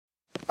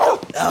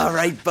All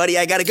right, buddy,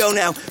 I gotta go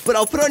now, but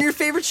I'll put on your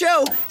favorite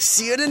show.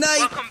 See you tonight.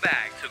 Welcome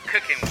back to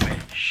Cooking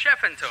with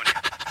Chef Antonio.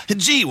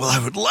 Gee, well,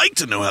 I would like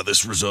to know how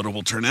this risotto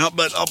will turn out,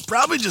 but I'll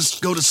probably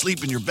just go to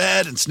sleep in your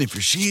bed and sniff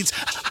your sheets,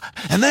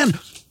 and then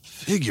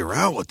figure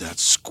out what that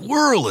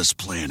squirrel is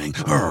planning.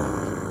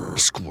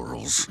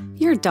 Squirrels.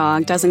 Your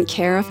dog doesn't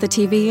care if the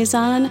TV is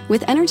on.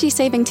 With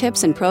energy-saving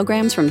tips and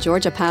programs from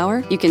Georgia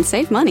Power, you can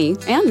save money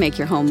and make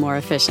your home more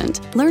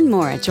efficient. Learn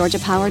more at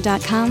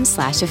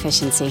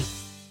georgiapower.com/efficiency.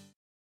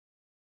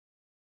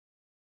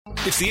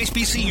 It's the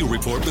HBCU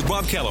Report with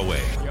Bob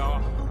Calloway.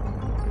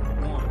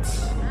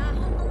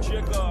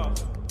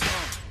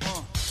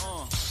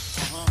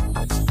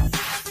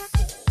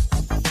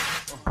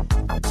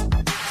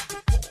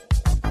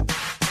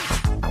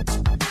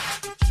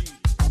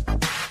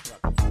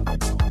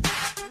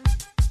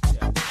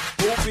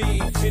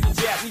 In a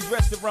Japanese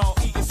restaurant,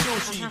 eating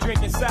sushi,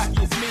 drinking sake,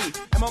 it's me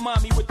and my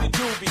mommy with the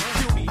doobie,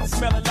 cutie,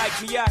 smelling like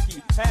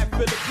Miyaki, half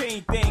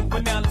Philippine thing,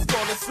 but now let's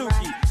call it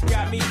Suki.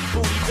 Got me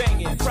booty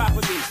banging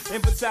properly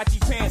in Versace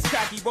pants,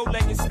 cocky,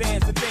 bow-legged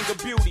stands, a thing of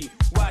beauty.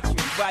 Watch me,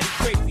 body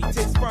crazy,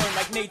 tits firm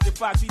like nature,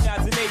 foxy,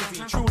 nods and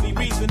lazy. Truly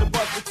reason to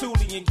bust the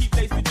toolie and keep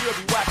lace the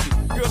jewelry. Watch me,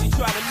 girlie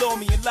try to lure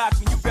me and lock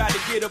me. You gotta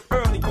get up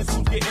early, cause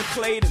who's getting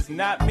played is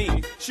not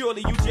me.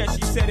 Surely you just,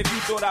 she said, if you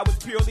thought I was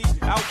purely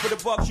out for the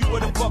bucks, you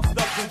would've bucked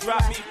up and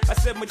dropped me. I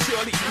said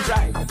maturely, you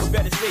right, but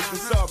better safe than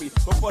sorry.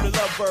 Before the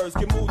lovebirds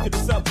can move to the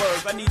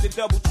suburbs, I need to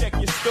double check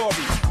your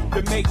story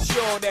to make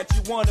sure that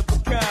you one of a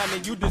kind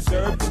and you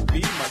deserve to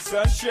be my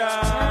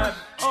sunshine.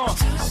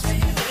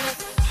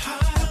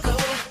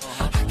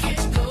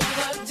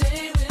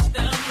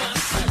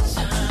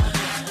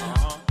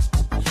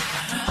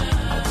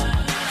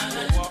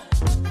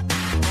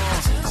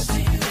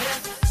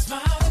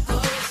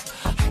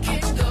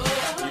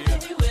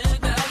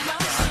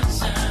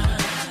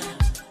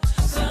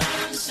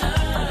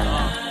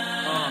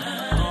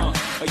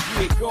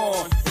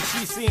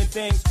 Seeing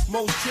things,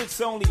 most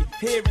chicks only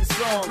hearing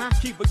songs.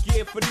 Keep a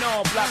gear for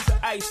norm, blocks of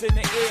ice in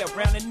the air,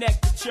 round the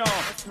neck to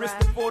charm. Risk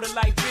before the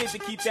life is to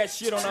keep that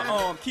shit on her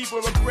arm. Keep her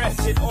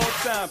abreast at all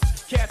times.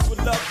 Cats would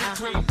love to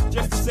creep,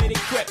 just to say they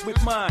crept with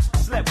mine,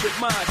 slept with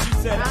mine. She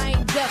said, I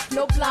ain't deaf,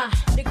 no blind.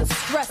 Niggas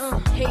stress,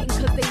 hating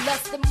cause they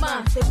less than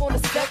mine. They wanna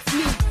sex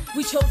me,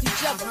 we chose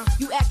each other.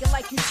 You acting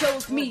like you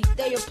chose me.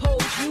 They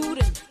oppose you,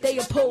 then they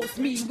oppose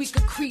me. We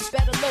could creep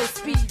at a low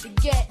speed to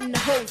get in the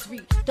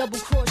hosiery. Double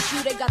cross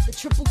you, they got the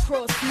triple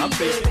cross me. I'm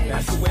thinking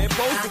that's the way it's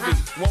supposed to be.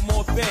 One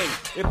more thing,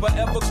 if I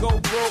ever go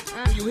broke,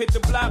 will you hit the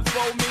block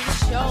for me?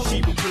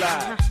 She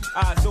replied,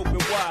 eyes open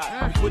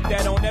wide. You put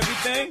that on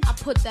everything? I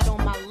put that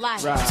on my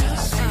life. Right.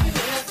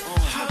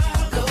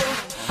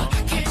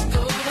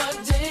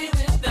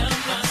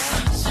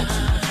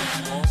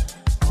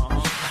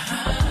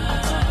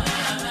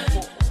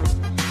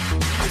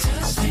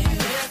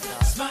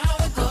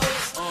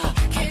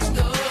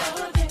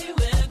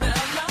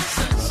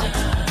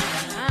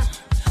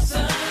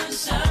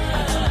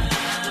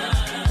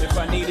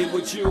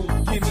 With you,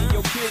 give me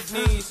your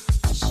kidneys.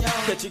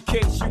 Catch a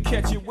case, you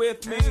catch it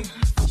with me.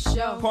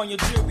 Upon your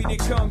jewelry, they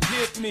come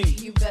get me.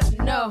 You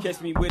better know. Catch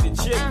me with a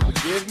chick,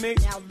 forgive me.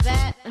 Now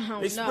that,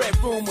 they spread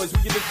rumors,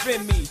 will you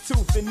defend me?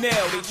 Tooth and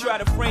nail, they try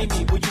to frame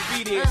me. Will you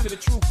be there till the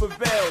truth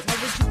prevails? Now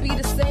would you be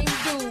the same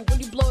dude when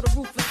you blow the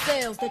roof of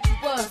sales that you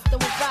was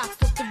throwing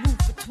rocks off the roof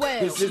for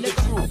 12? This is the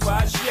truth,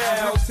 I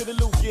shall, till the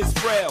loot gets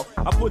frail.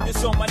 I put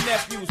this on my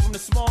nephews, from the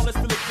smallest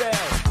to the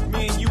bell.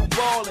 Me and you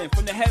ballin',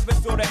 from the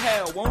heavens or the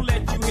hell. Won't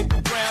let you hit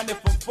the ground if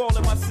I'm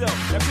falling myself.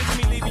 Now picture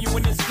me leaving you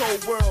in this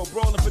cold world,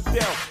 brawling for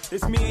death.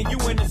 It's me and you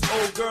and this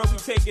old girl, we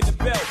taking the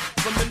belt.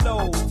 From the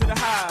lows to the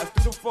highs,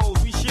 through the foes,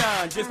 we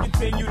shine. Just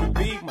continue to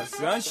be my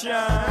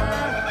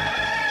sunshine.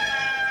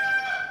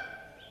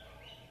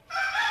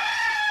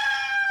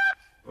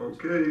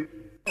 Okay.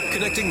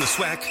 Connecting the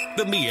SWAC,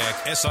 the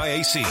MEAC,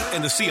 SIAC,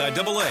 and the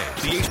CIAA.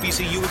 The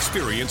HBCU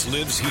experience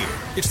lives here.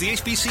 It's the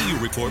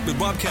HBCU Report with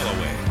Bob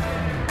Calloway.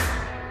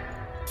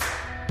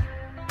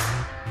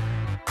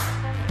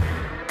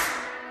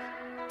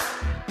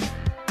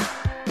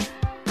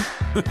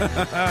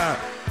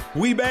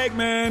 We back,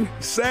 man.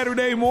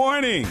 Saturday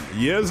morning.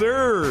 Yes,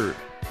 sir.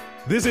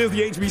 This is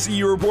the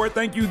HBCU Report.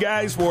 Thank you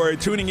guys for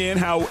tuning in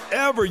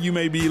however you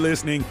may be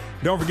listening.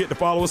 Don't forget to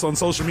follow us on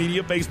social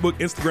media, Facebook,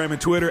 Instagram,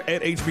 and Twitter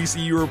at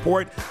HBCU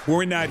Report.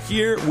 We're not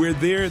here. We're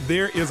there.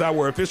 There is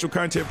our official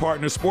content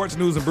partner,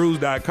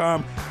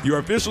 sportsnewsandbrews.com, your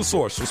official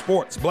source for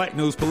sports, black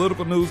news,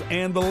 political news,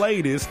 and the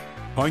latest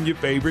on your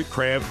favorite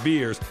craft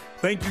beers.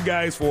 Thank you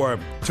guys for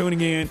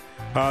tuning in.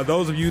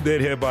 Those of you that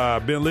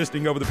have been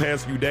listening over the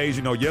past few days,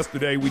 you know,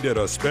 yesterday we did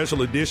a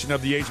special edition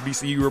of the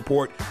HBCU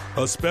Report,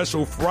 a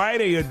special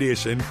Friday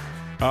edition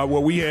where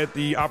we had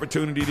the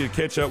opportunity to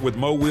catch up with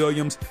Mo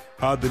Williams,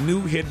 the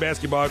new head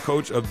basketball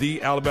coach of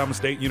the Alabama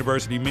State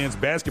University men's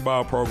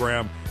basketball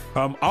program.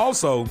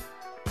 Also,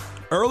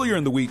 earlier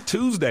in the week,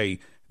 Tuesday,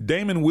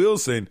 Damon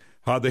Wilson,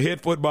 the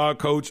head football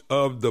coach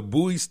of the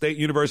Bowie State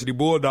University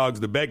Bulldogs,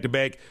 the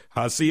back-to-back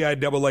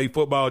CIAA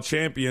football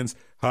champions,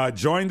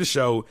 joined the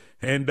show.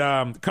 And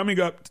coming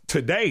up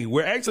today,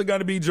 we're actually going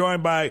to be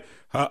joined by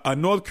a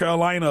North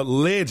Carolina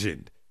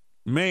legend.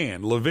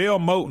 Man, Lavelle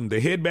Moton,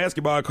 the head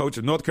basketball coach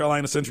at North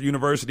Carolina Central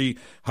University,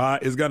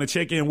 is going to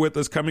check in with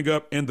us coming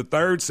up in the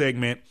third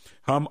segment.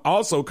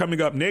 Also coming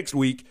up next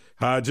week,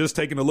 just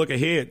taking a look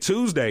ahead,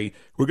 Tuesday,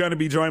 we're going to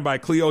be joined by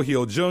Cleo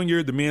Hill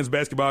Jr., the men's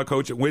basketball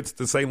coach at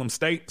Winston-Salem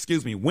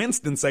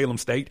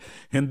State.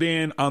 And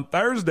then on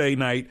Thursday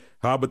night,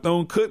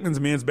 Bethune-Cookman's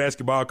men's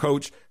basketball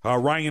coach,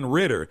 Ryan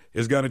Ritter,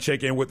 is going to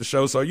check in with the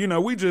show. So,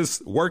 we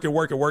just working,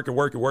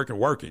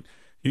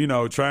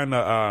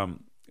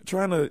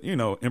 trying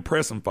to,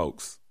 impress some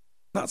folks.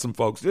 Not some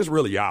folks, just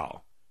really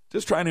y'all.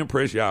 Just trying to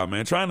impress y'all,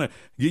 man. Trying to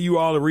give you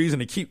all a reason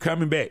to keep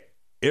coming back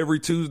every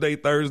Tuesday,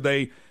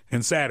 Thursday,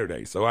 and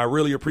Saturday. So I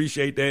really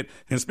appreciate that.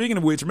 And speaking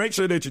of which, make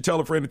sure that you tell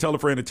a friend to tell a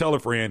friend to tell a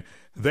friend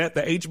that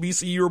the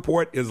HBCU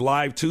Report is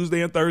live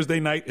Tuesday and Thursday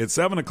night at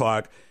 7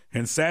 o'clock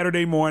and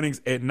Saturday mornings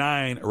at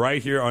 9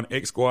 right here on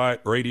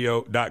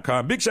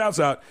xsquadradio.com. Big shouts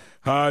out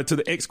to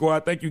the X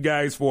Squad. Thank you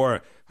guys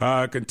for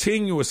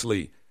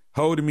continuously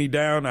holding me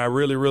down. I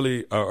really,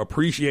 really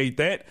appreciate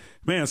that.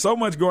 Man, so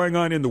much going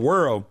on in the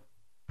world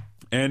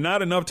and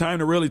not enough time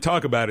to really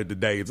talk about it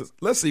today.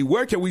 Let's see,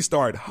 where can we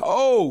start?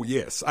 Oh,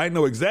 yes, I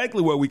know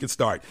exactly where we could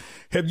start.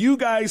 Have you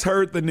guys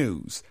heard the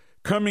news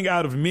coming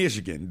out of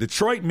Michigan,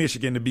 Detroit,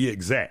 Michigan, to be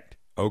exact?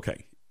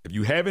 Okay, if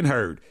you haven't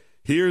heard,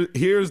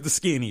 here's the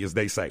skinny, as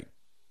they say.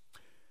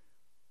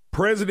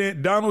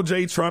 President Donald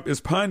J. Trump is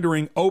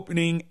pondering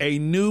opening a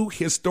new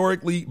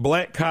historically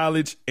black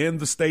college in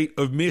the state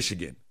of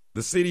Michigan.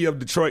 The city of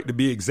Detroit, to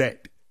be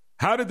exact.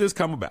 How did this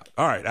come about?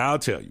 All right, I'll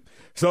tell you.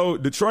 So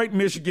Detroit,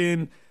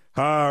 Michigan,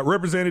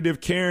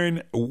 Representative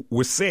Karen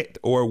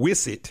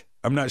Wissett,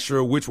 I'm not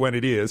sure which one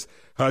it is.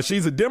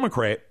 She's a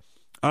Democrat,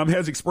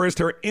 has expressed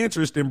her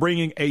interest in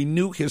bringing a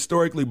new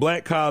historically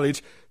black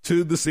college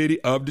to the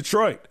city of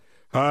Detroit.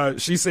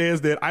 She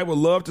says that I would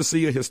love to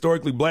see a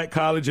historically black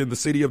college in the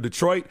city of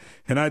Detroit,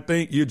 and I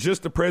think you're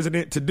just the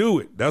president to do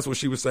it. That's what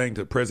she was saying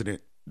to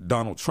President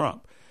Donald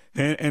Trump.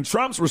 And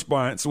Trump's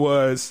response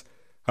was,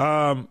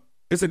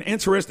 it's an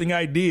interesting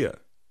idea.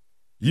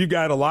 They've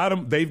got a lot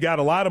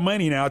of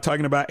money now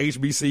talking about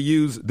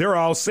HBCUs. They're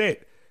all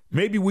set.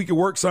 Maybe we could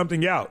work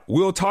something out.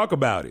 We'll talk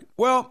about it.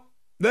 Well,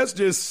 let's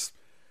just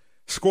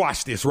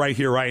squash this right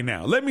here, right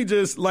now. Let me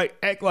just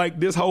act like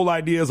this whole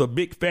idea is a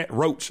big fat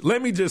roach.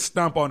 Let me just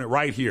stomp on it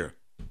right here.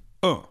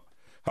 All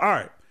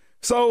right.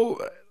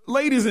 So,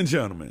 ladies and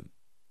gentlemen,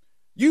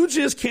 you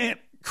just can't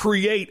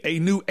create a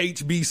new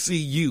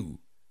HBCU.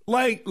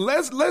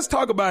 Let's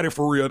talk about it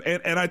for real.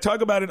 And I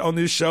talk about it on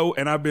this show,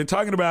 and I've been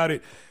talking about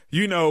it,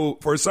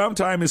 for some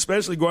time,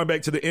 especially going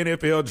back to the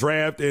NFL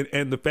draft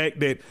and the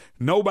fact that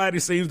nobody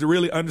seems to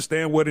really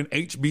understand what an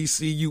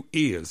HBCU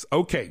is.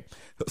 Okay.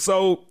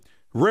 So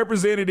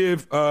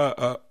Representative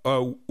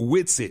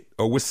Wissett,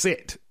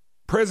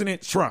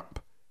 President Trump,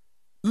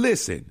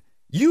 listen,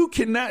 you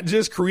cannot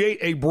just create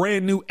a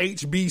brand new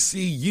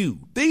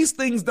HBCU. These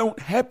things don't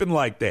happen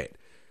like that.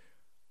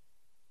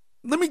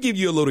 Let me give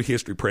you a little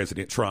history,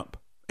 President Trump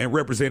and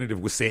Representative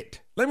Wissett.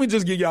 Let me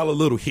just give y'all a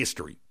little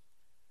history.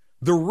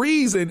 The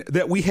reason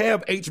that we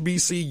have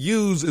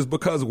HBCUs is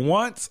because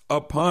once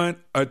upon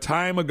a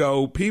time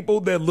ago,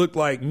 people that look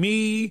like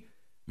me,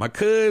 my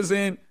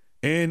cousin,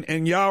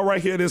 and y'all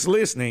right here that's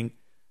listening,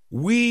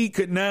 we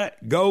could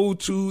not go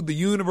to the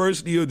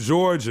University of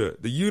Georgia,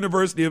 the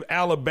University of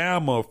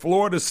Alabama,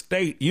 Florida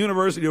State,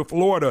 University of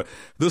Florida,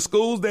 the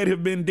schools that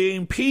have been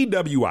deemed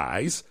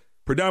PWIs,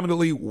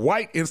 predominantly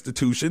white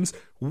institutions.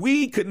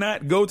 We could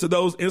not go to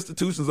those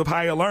institutions of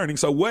higher learning.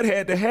 So what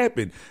had to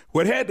happen?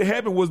 What had to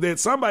happen was that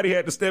somebody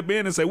had to step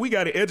in and say, we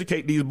got to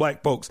educate these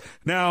black folks.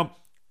 Now,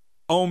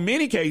 on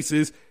many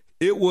cases,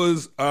 it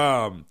was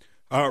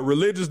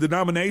religious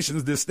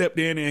denominations that stepped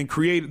in and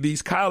created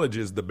these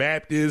colleges. The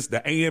Baptists,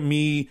 the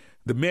AME,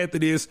 the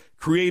Methodists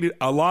created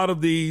a lot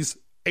of these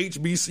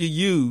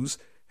HBCUs,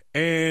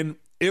 and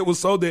it was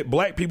so that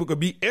black people could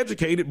be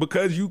educated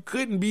because you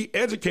couldn't be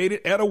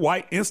educated at a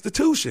white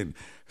institution.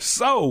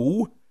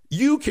 So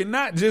you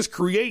cannot just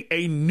create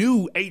a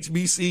new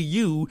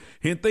HBCU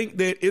and think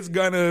that it's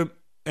going to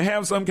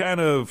have some kind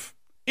of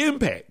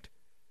impact.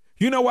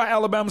 You know why the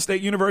Alabama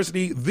State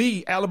University,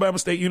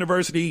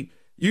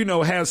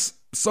 has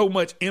so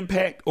much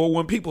impact, or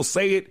when people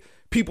say it,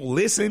 people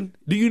listen?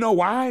 Do you know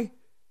why?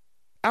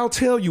 I'll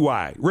tell you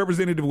why.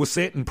 Representative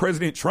Wissett and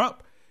President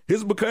Trump.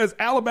 It's because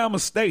Alabama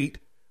State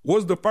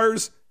was the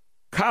first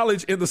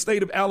college in the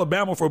state of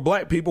Alabama for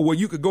black people where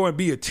you could go and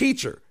be a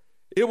teacher.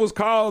 It was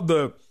called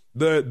the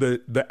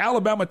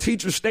Alabama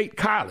Teacher State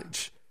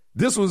College.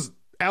 This was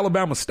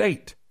Alabama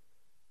State.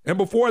 And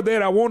before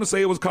that, I want to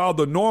say it was called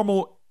the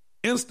Normal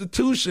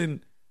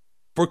Institution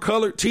for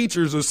Colored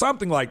Teachers or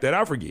something like that.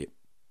 I forget.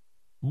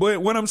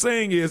 But what I'm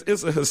saying is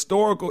it's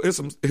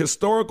some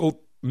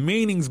historical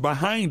meanings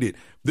behind it.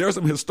 There are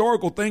some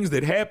historical things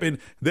that happen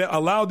that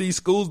allow these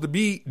schools to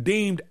be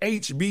deemed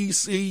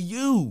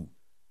HBCU.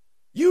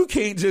 You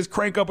can't just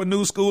crank up a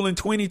new school in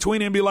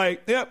 2020 and be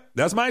like, yep,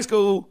 that's my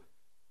school.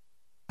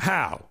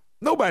 How?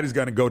 Nobody's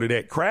going to go to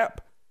that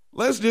crap.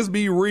 Let's just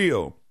be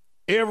real.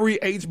 Every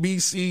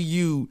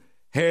HBCU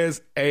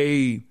has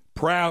a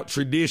proud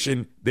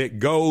tradition that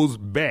goes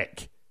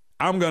back,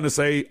 I'm going to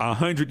say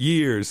 100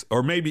 years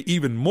or maybe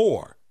even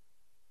more.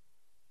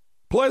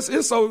 Plus,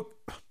 it's so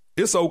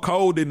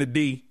cold in the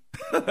D.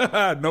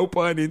 No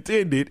pun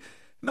intended.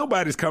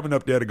 Nobody's coming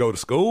up there to go to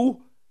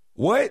school.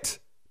 What?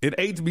 An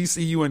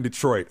HBCU in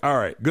Detroit. All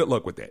right, good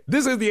luck with that.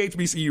 This is the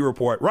HBCU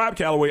Report. Rob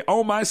Calloway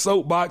on my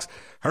soapbox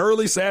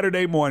early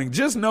Saturday morning.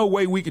 Just no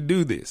way we could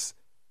do this.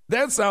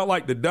 That sounds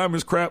like the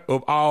dumbest crap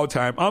of all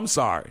time. I'm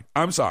sorry.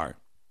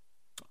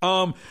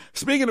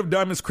 Speaking of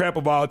dumbest crap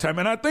of all time,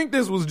 and I think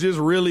this was just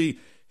really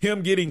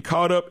him getting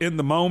caught up in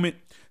the moment,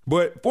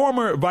 but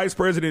former Vice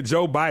President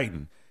Joe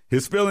Biden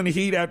is feeling the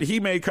heat after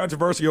he made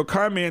controversial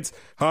comments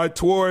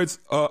towards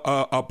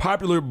a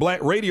popular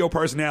black radio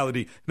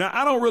personality. Now,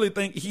 I don't really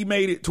think he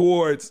made it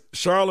towards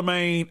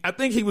Charlemagne. I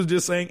think he was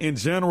just saying in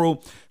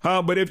general.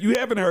 But if you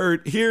haven't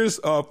heard, here's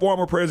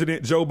former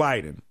President Joe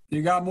Biden.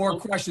 You got more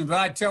questions, but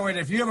I tell you,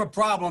 if you have a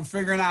problem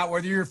figuring out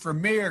whether you're for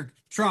me or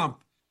Trump,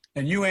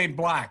 then you ain't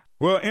black.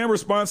 Well, in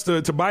response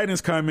to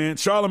Biden's comment,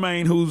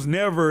 Charlemagne, who's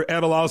never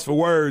at a loss for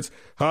words,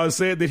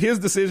 said that his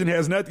decision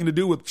has nothing to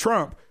do with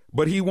Trump,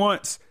 but he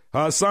wants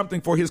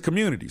something for his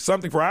community,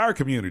 something for our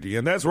community.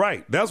 And that's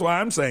right. That's why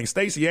I'm saying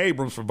Stacey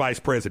Abrams for vice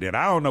president.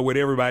 I don't know what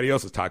everybody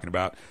else is talking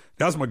about.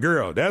 That's my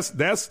girl.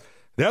 That's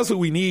who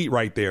we need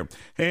right there.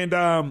 And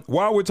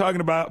while we're talking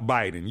about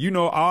Biden, you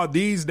know, all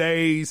these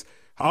days,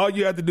 all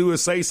you have to do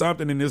is say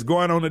something and it's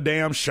going on a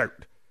damn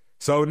shirt.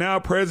 So now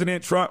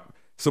President Trump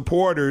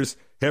supporters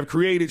have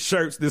created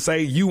shirts that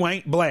say "You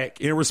ain't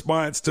black" in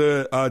response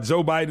to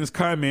Joe Biden's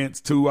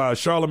comments to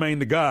Charlemagne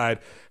the God.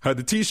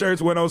 The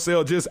T-shirts went on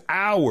sale just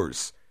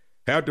hours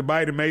after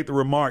Biden made the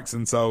remarks.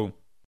 And so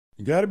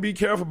you got to be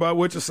careful about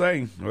what you're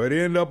saying or it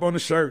end up on the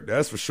shirt.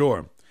 That's for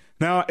sure.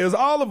 Now, as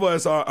all of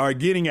us are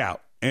getting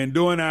out and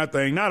doing our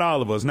thing, not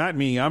all of us, not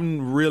me.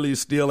 I'm really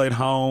still at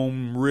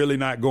home, really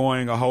not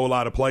going a whole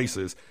lot of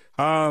places.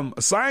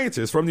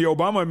 Scientists from the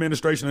Obama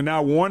administration are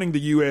now warning the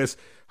U.S.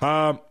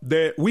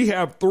 That we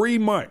have 3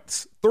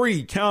 months,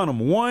 count them,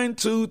 1,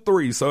 2,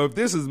 3. So if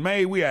this is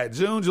May, we got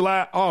June,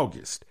 July,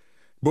 August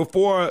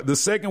before the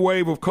second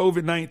wave of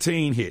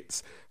COVID-19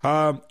 hits.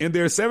 In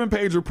their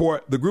 7-page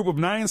report, the group of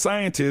 9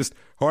 scientists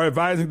are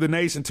advising the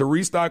nation to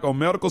restock on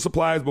medical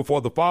supplies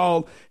before the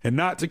fall and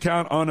not to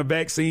count on a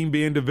vaccine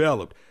being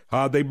developed.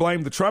 They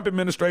blame the Trump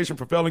administration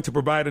for failing to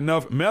provide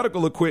enough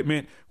medical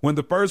equipment when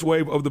the first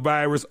wave of the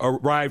virus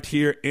arrived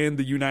here in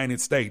the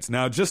United States.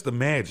 Now, just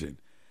imagine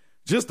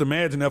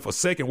if a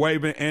second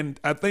wave, and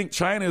I think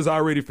China is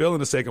already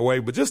feeling a second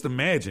wave, but just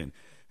imagine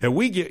if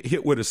we get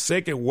hit with a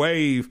second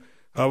wave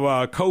of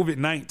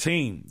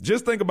COVID-19.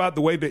 Just think about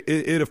the way that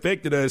it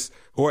affected us,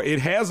 or it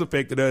has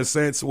affected us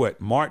since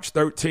March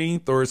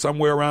 13th or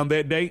somewhere around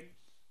that date.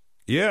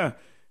 Yeah,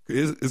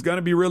 it's going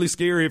to be really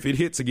scary if it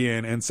hits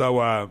again. And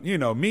so,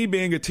 me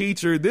being a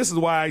teacher, this is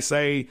why I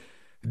say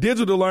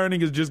digital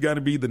learning is just going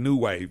to be the new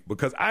wave,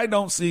 because I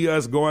don't see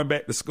us going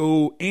back to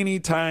school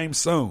anytime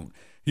soon.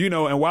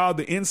 And while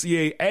the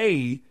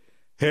NCAA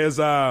has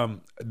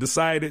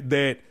decided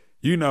that,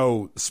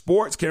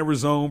 sports can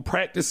resume,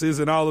 practices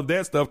and all of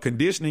that stuff,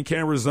 conditioning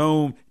can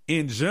resume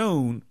in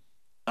June,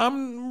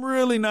 I'm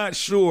really not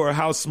sure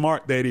how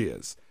smart that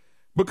is.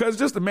 Because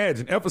just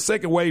imagine if a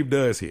second wave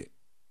does hit,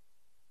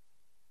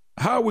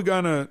 how are we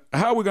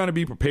gonna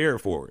be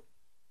prepared for it?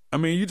 I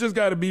mean, you just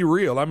got to be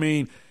real. I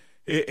mean,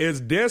 as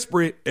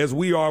desperate as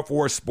we are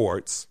for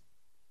sports,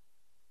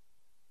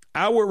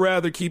 I would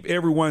rather keep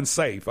everyone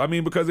safe. I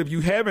mean, because if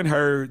you haven't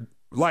heard,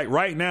 like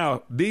right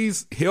now,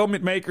 these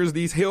helmet makers,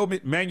 these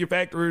helmet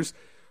manufacturers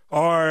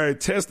are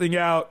testing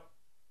out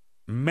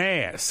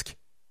mask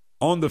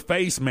on the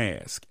face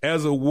mask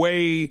as a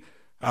way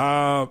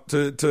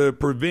to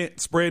prevent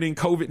spreading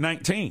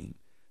COVID-19.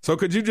 So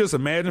could you just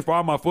imagine for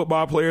all my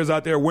football players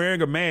out there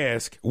wearing a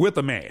mask with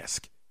a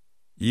mask?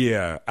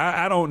 Yeah,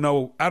 I don't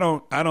know. I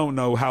don't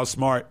know how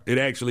smart it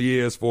actually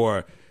is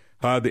for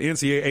the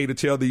NCAA to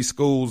tell these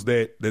schools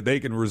that they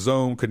can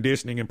resume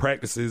conditioning and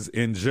practices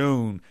in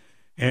June.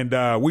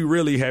 And we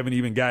really haven't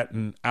even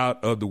gotten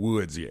out of the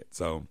woods yet.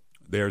 So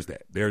there's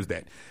that.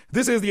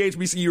 This is the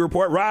HBCU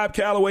Report. Rob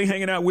Calloway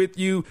hanging out with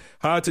you.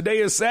 Today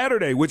is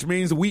Saturday, which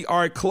means we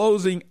are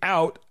closing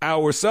out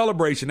our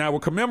celebration, our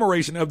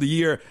commemoration of the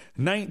year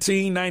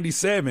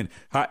 1997.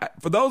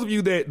 For those of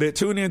you that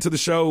tuned into the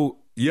show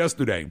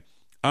yesterday,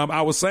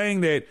 I was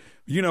saying that,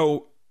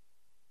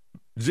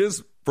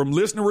 just from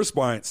listener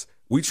response,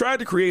 we tried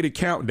to create a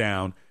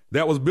countdown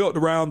that was built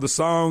around the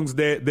songs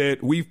that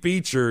we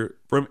feature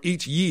from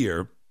each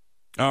year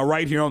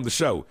right here on the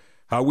show.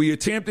 We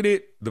attempted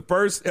it. The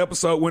first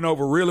episode went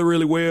over really,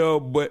 really well,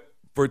 but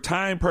for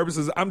time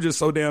purposes, I'm just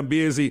so damn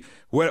busy.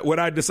 What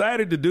I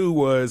decided to do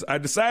was I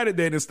decided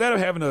that instead of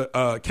having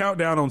a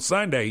countdown on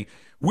Sunday,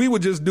 we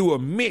would just do a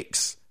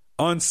mix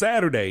on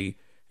Saturday.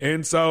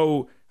 And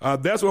so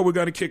that's what we're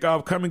going to kick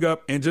off coming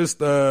up in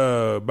just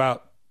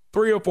about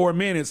 3 or 4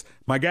 minutes.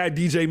 My guy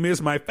DJ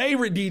Miss, my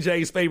favorite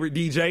DJ's favorite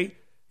DJ.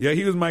 Yeah,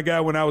 he was my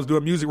guy when I was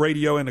doing music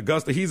radio in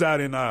Augusta. He's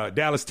out in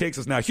Dallas,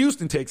 Texas now,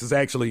 Houston, Texas,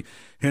 actually.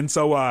 And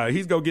so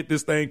he's going to get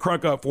this thing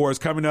crunk up for us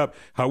coming up.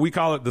 We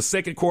call it the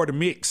second quarter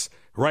mix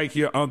right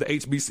here on the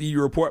HBCU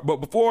Report. But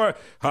before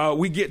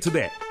we get to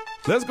that,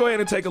 let's go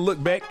ahead and take a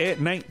look back at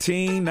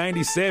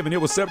 1997.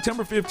 It was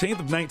September 15th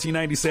of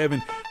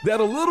 1997 that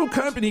a little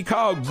company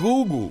called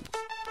Google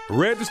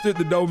registered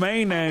the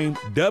domain name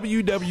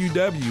www.google.com.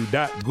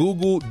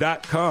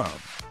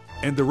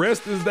 And the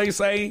rest, as they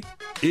say,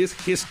 is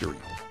history.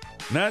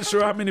 Not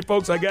sure how many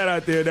folks I got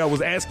out there that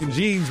was asking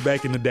Jeeves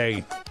back in the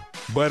day.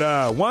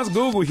 But once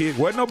Google hit,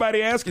 wasn't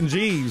nobody asking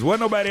Jeeves. Wasn't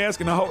nobody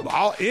asking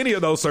any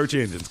of those search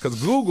engines. Because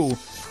Google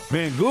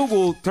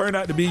turned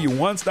out to be your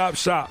one-stop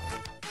shop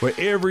for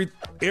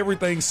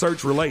everything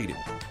search related.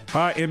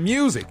 In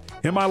music,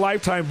 In My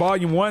Lifetime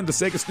Volume 1, the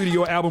second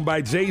studio album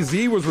by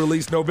Jay-Z, was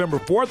released November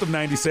 4th of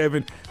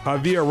 97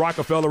 via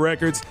Rockefeller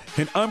Records.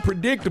 And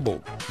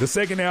Unpredictable, the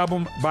second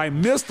album by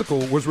Mystical,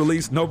 was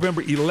released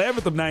November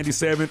 11th of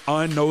 97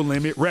 on No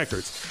Limit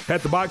Records.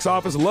 At the box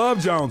office, Love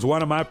Jones,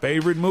 one of my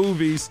favorite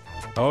movies.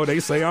 Oh, they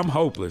say I'm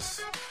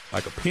hopeless,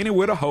 like a penny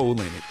with a hole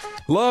in it.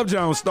 Love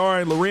Jones,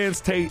 starring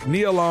Lorenz Tate,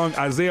 Nia Long,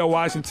 Isaiah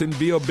Washington,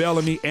 Bill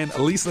Bellamy, and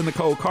Lisa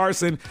Nicole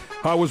Carson,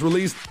 was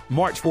released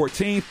March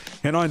 14th.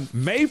 And on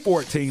May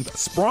 14th,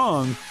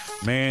 Sprung,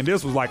 man,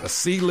 this was like a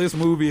C-list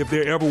movie if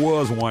there ever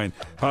was one,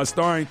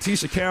 starring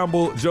Tisha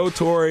Campbell, Joe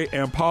Torre,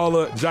 and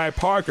Paula Jai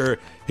Parker,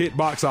 hit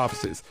box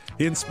offices.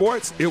 In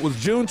sports, it was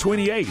June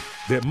 28th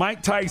that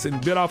Mike Tyson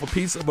bit off a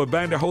piece of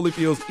Evander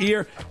Holyfield's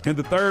ear in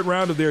the third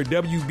round of their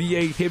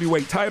WBA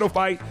heavyweight title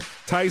fight.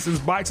 Tyson's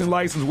boxing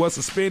license was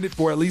suspended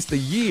for at least a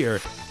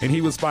year, and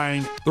he was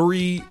fined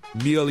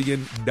 $3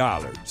 million.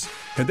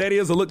 And that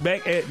is a look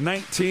back at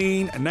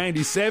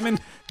 1997.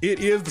 It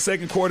is the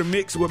second quarter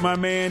mix with my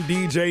man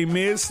DJ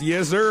Miss.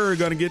 Yes, sir.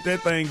 Going to get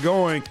that thing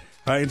going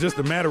in just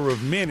a matter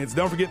of minutes.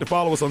 Don't forget to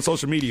follow us on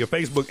social media,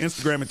 Facebook,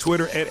 Instagram, and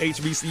Twitter at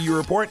HBCU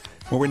Report.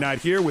 When we're not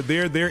here, we're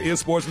there. There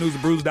is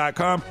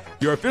sportsnewsandbrews.com,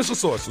 your official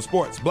source for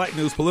sports, black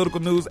news, political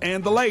news,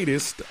 and the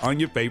latest on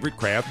your favorite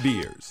craft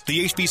beers.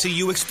 The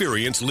HBCU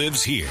experience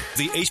lives here.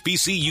 The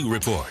HBCU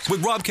Report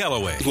with Rob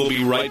Calloway. We'll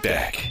be right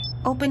back.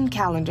 Open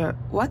calendar.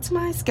 What's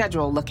my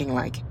schedule looking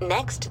like?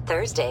 Next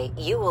Thursday,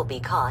 you will be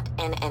caught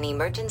in an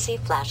emergency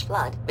flash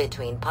flood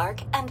between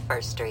Park and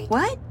First Street.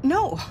 What?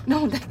 No,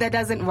 that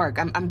doesn't work.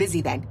 I'm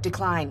busy then.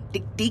 Decline.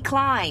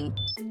 Decline.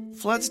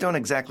 Floods don't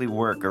exactly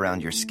work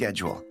around your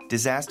schedule.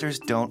 Disasters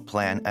don't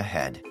plan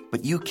ahead.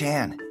 But you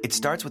can. It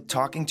starts with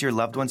talking to your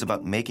loved ones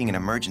about making an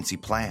emergency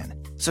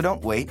plan. So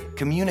don't wait.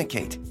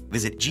 Communicate.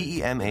 Visit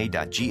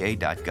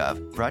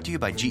gema.ga.gov. Brought to you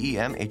by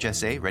GEM,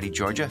 HSA, Ready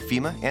Georgia,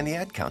 FEMA, and the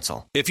Ad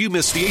Council. If you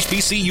missed the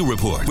HBCU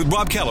Report with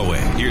Rob Calloway,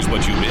 here's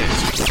what you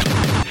missed.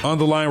 On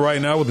the line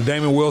right now with the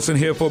Damon Wilson,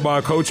 head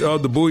football coach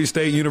of the Bowie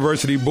State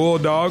University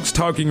Bulldogs,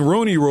 talking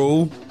Rooney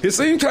Rule. It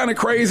seemed kind of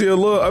crazy a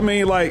little. I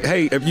mean, like,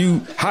 hey, if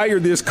you hire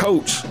this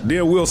coach,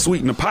 then we'll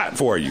sweeten the pot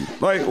for you.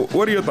 Like,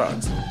 what are your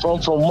thoughts?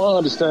 From my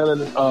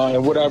understanding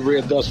and what I've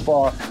read thus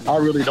far, I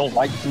really don't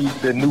like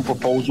the new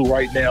proposal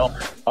right now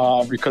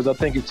because I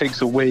think it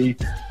takes away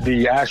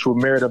the actual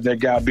merit of that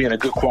guy being a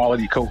good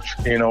quality coach,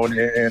 you know,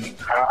 and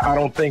I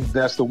don't think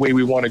that's the way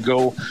we want to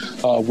go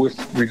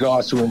with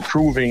regards to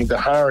improving the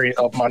hiring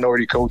of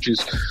minority coaches.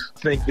 I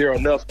think there are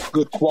enough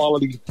good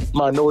quality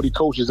minority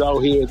coaches out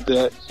here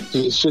that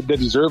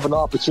deserve an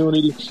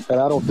opportunity, and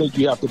I don't think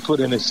you have to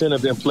put an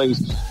incentive in place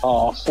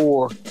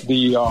for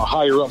the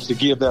higher-ups to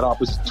give that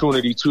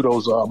opportunity to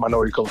those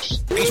minority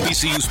coaches.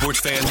 HBCU sports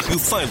fan, you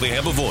finally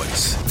have a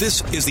voice.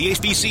 This is the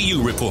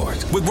HBCU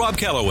Report with Rob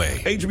Calloway.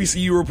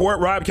 HBCU Report,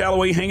 Rob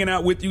Calloway hanging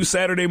out with you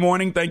Saturday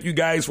morning. Thank you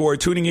guys for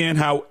tuning in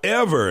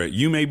however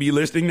you may be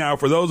listening. Now,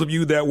 for those of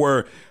you that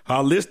were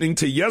listening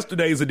to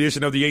yesterday's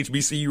edition of the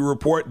HBCU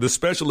Report, the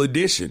special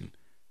edition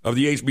of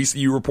the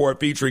HBCU Report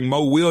featuring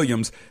Mo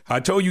Williams,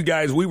 I told you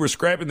guys we were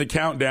scrapping the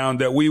countdown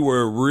that we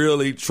were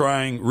really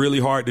trying really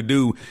hard to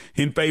do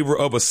in favor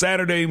of a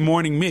Saturday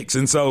morning mix.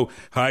 And so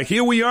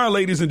here we are,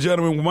 ladies and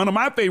gentlemen, one of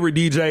my favorite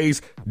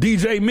DJs,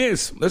 DJ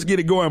Miss. Let's get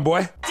it going,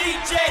 boy.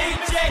 DJ.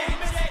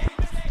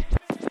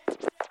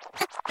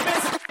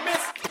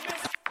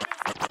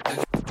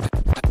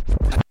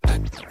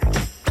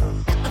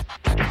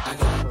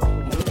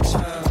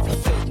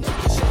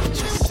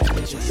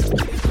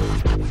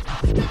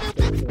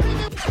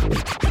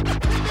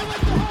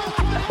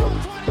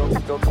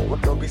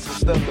 Don't be some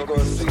stuff, don't go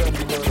to sleep.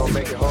 Don't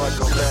make it hard,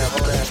 go laugh.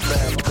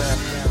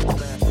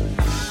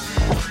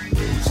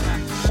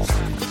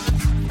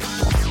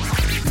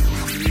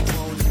 You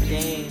wanna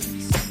dance,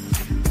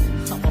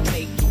 I'ma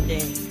make you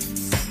dance.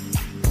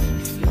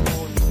 You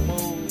wanna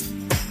move,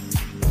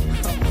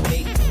 I'ma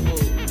make you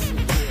move.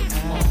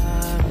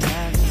 I've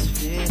got this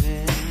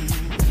feeling,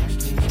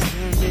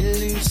 turn it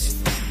loose,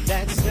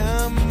 that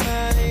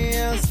somebody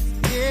else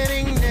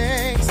getting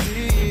next to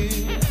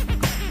you.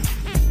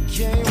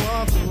 Can't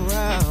walk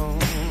around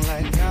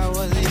like I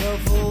was your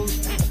fool,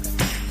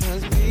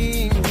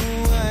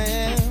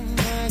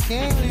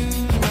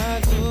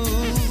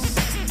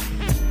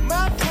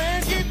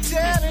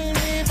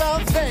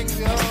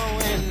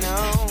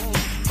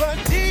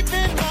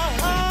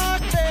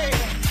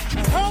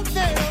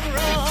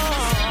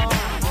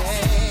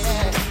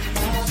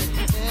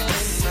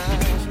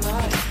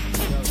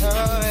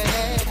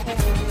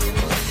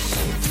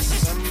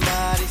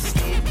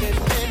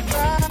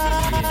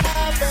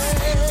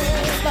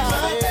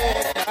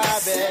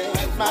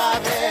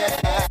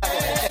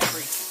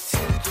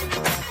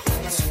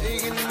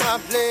 my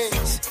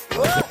place.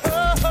 Oh,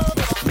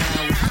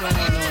 Now what's going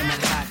on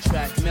the hot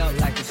track? Melt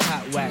like it's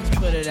hot wax.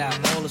 Put it out,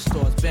 all the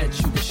stores, bet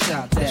you can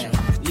shop that.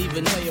 Leave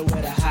a player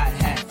with a hot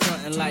hat.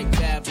 Frontin' like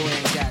bad boy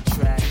ain't got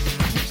tracks.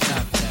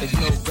 There's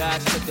no guy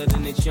slicker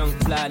than this young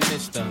fly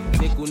mister.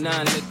 Nickel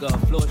 9 liquor,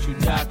 floors you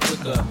die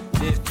quicker.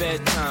 This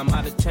bedtime,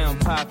 out of town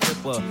pie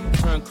flipper.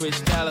 Turn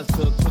Chris Dallas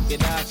to a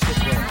crooked eye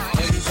slipper.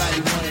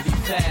 Everybody wanna be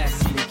fast,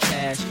 see the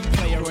cash.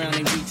 Play around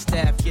and weak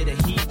staff, get a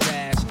heat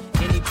rash.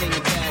 Anything a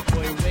bad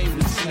boy way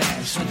we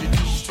smash. 100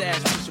 deep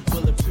stash, push a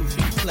bulletproof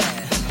feet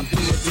flash. I'm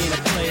through with being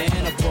a player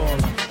and a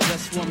baller.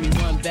 Just want me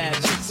one bad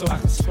chick so I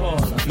can spoil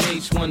her.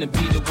 Mates wanna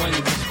be the one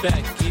you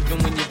respect, even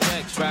when you're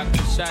vexed. Rock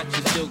the shot,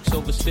 your jokes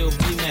over still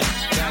be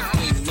next. Got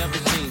clean, never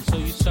seen, so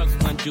you suck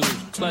my juice.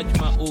 Clutch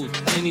my ooze,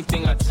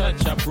 anything I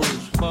touch I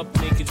bruise. Pup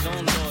niggas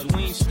on Lord,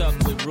 we ain't stuck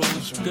with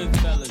rules. Good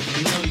fellas,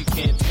 you know you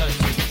can't touch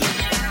this dude.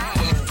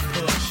 Don't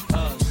push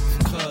us,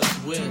 cause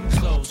we're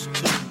close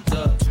to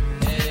the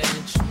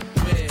edge.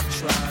 We're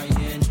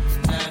trying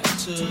not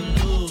to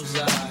lose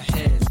our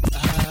heads.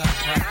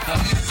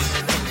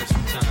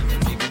 Sometimes that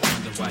make me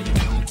wonder why you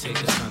wanna take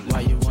us under.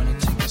 Why you wanna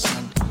take us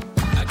under?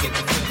 I get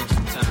the feeling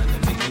sometimes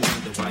that make me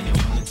wonder why you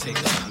wanna take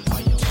us under.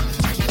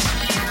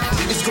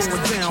 It's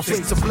going down,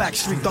 face of Black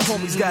Street. The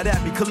homies got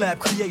at me, collab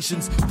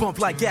creations. Bump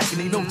like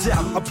agony, no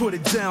doubt. I put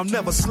it down,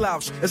 never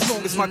slouch. As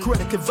long as my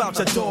credit can vouch,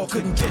 a dog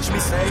couldn't catch me.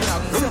 Say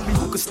out. Tell me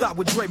who could stop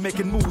with Dre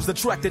making moves,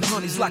 attracting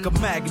honeys like a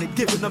magnet,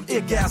 giving them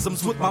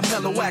orgasms with my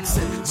mellow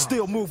accent.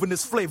 Still moving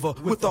this flavor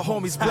with the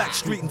homies Black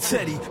Street and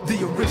Teddy,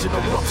 the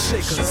original rough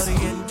shakers. Shorty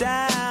get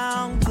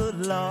down,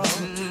 good lord.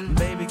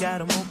 Baby got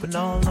them open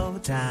all over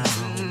town.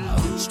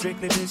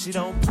 Strictly bitch, you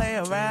don't play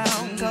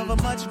around. Cover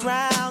much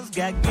grounds,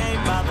 got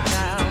game by the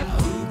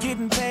pound.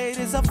 Getting paid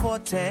is a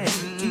forte,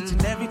 each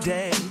and every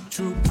day.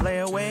 True play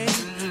away.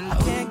 I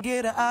can't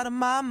get her out of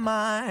my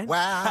mind.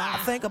 Wow. I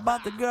think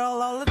about the girl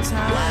all the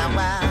time. Wow,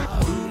 wow.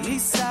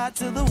 East side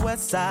to the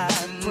west side,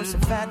 pushing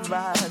fat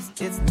rides,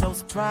 it's no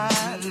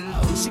surprise.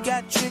 She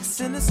got tricks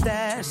in the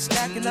stash,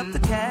 stacking up the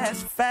cash,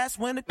 fast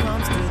when it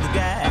comes to the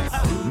gas.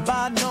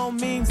 By no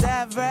means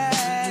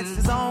average,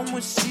 it's on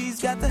when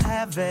she's got to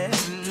have it.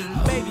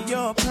 Baby,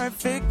 you're a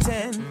perfect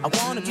 10, I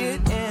wanna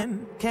get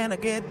in. Can I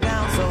get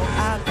down so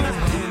I can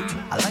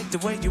win? I like the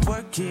way you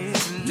work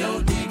it,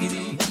 no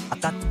diggity. I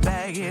got to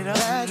bag it up,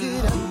 bag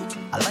it up.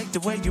 I like the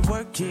way you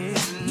work it,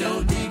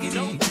 no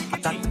diggity. I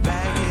got to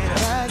bag it up,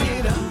 bag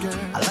it up.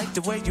 I like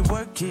the way you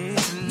work it,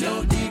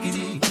 no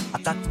diggity. I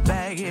got to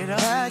bag it up,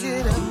 bag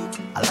it up.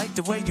 I like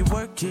the way you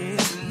work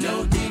it,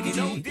 no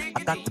diggity.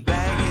 I got to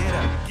bag it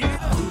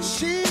up.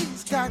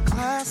 She's got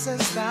class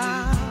and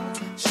style,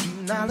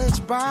 street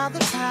knowledge by the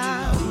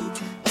pound.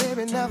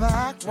 Baby never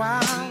act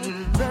wild,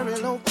 very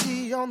low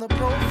key on the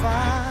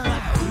profile.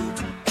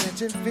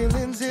 Catching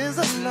feelings is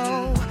a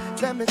no.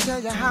 Let me tell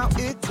you how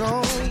it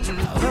goes.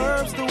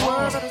 Curves the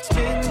word,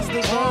 spins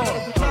the world.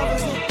 Love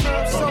is a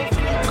curve so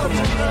free.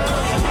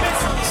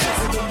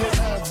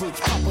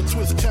 Papa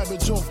twist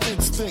cabbage off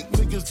instinct.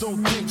 Niggas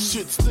don't think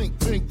shit stink.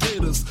 Pink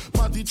Gators,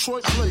 my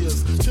Detroit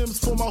players. Tim's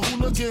for my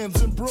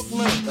hooligans in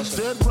Brooklyn. That's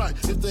dead right.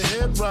 If the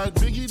head right,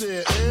 Biggie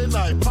there every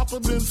night. Papa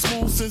been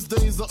smooth since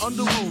days of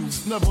under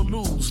rules. Never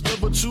lose,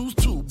 never choose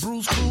to.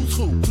 Bruise, cruise,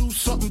 who? Do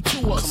something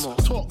to us.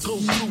 Talk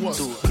goes through us.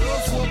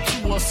 Girls want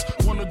to us,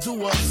 wanna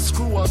do us,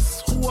 screw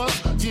us, who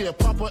us? Yeah,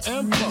 Papa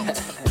and Pump.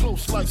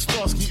 Close like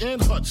Starsky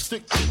and Hutch.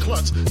 Stick to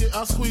clutch. Yeah,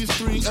 I squeeze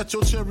 3 at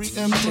your cherry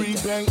M3.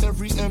 Bang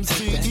every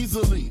MC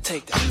easily.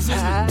 Take that.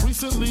 Easily.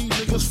 Recently,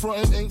 niggas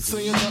frontin' ain't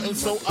saying nothing,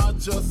 so I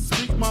just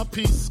speak my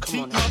peace.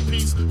 Keep my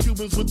peace.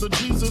 Cubans with the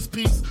Jesus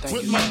peace.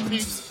 With my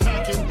peace.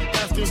 Packing,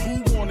 asking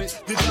who want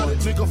it. They got it,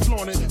 nigga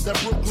flaunt it. That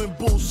Brooklyn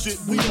bullshit,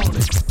 we on it.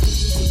 Can't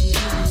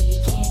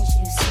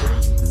you see?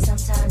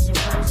 Sometimes your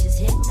words just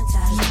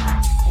hypnotize me.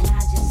 And I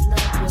just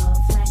love your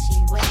flashy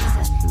ways.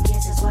 I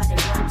guess that's why they're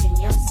broken.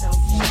 You're so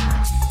fake.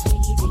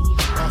 Diggy, diggy,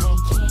 diggy.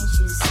 Can't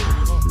you see?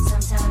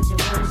 Sometimes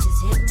your words just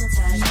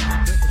hypnotize me. And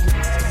I just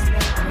love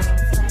your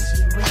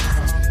flashy ways.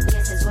 I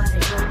guess that's why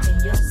they're broken.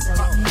 You're so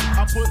fake.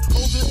 I put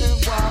Old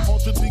NY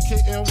onto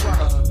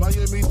DKNY.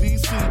 Miami,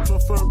 DC,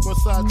 prefer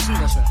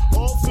Versace.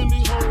 All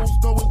Philly hoes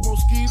know it's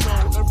Moschino.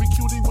 Every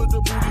cutie with the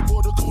booty,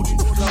 boy, the cootie,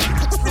 boy,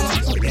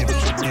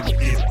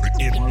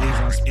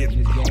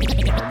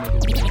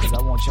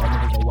 I want y'all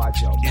niggas to watch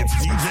y'all. It's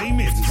DJ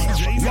Miz,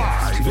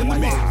 live in the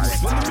mix.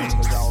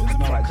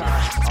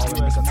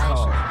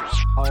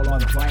 All on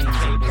the planes,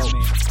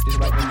 it's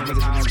like when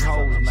niggas in these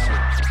hoes, man.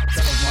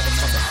 Tell those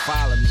motherfuckers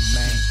follow me,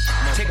 man.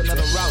 Take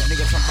another route,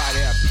 nigga, somebody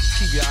else.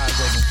 Keep your eyes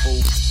open,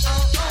 fool.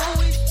 I'll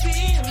always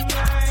feel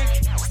like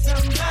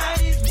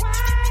somebody's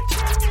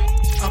watching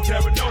me. I'm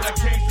paranoid, I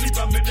can't sleep,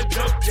 I'm in the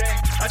dope gang.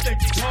 I think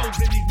these hoes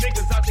and these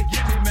niggas out to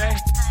get me, man.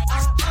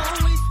 I'll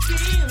always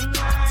feel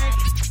like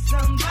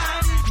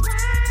somebody's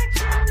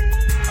watching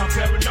me. I'm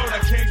paranoid, I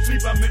can't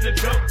sleep, I'm in the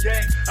dope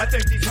gang. I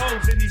think these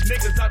hoes and these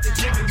niggas out to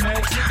get me,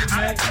 man.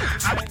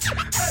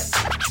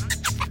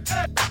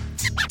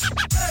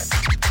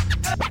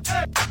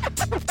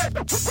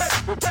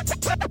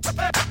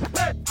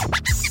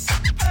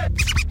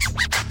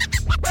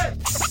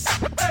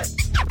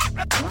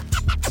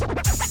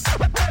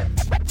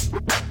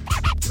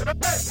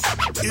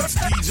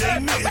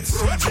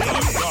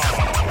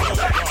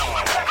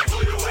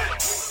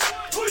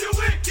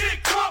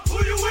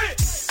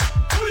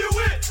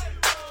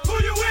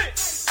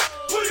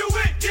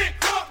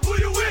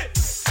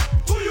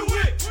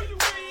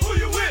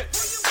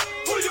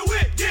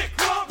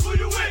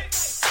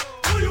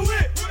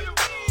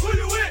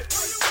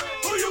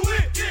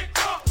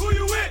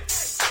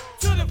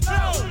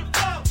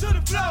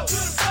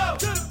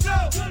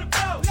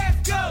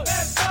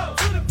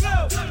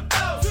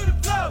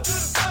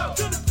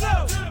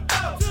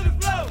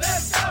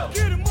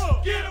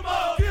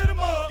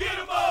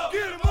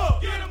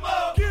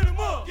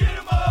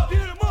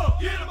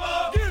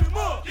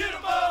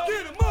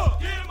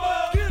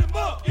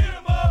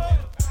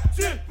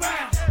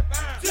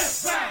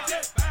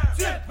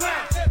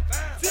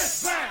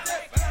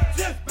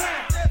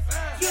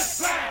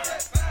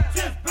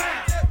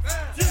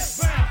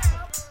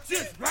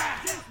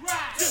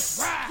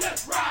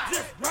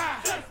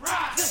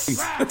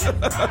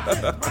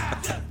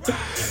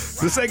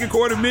 The second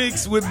quarter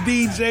mix with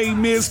DJ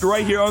Mist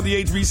right here on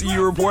the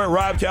HBCU Report.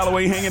 Rob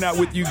Calloway hanging out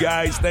with you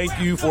guys. Thank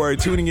you for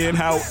tuning in.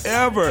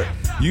 However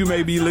you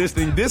may be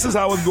listening, this is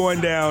how it's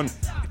going down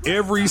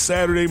every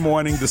Saturday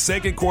morning. The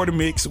second quarter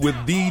mix with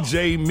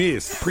DJ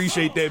Mist.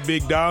 Appreciate that,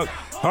 big dog.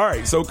 All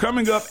right, so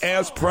coming up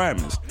as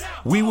promised,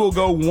 we will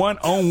go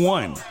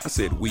one-on-one. I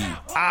said we.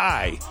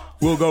 I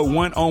will go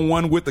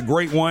one-on-one with the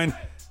great one.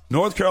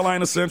 North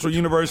Carolina Central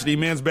University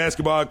men's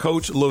basketball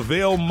coach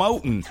LaVelle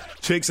Moton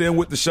checks in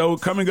with the show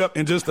coming up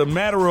in just a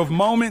matter of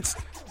moments.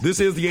 This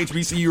is the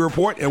HBCU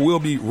Report, and we'll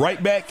be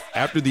right back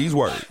after these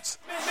words.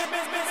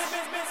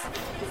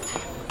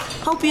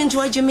 Hope you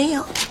enjoyed your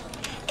meal.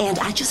 And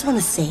I just want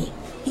to say,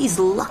 he's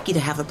lucky to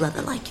have a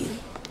brother like you.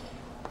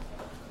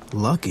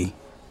 Lucky?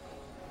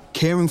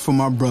 Caring for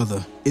my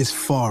brother is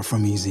far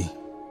from easy.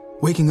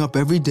 Waking up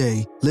every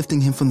day,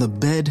 lifting him from the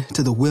bed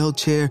to the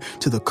wheelchair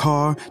to the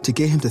car to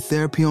get him to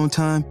therapy on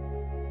time.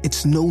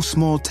 It's no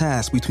small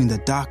task between the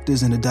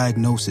doctors and the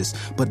diagnosis,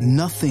 but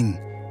nothing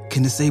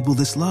can disable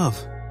this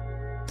love.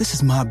 This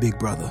is my big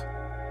brother,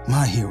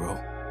 my hero.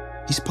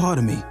 He's part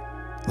of me,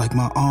 like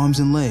my arms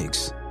and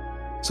legs.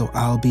 So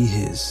I'll be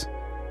his.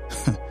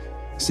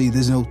 See,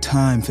 there's no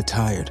time for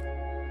tired.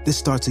 This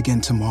starts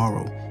again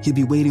tomorrow. He'll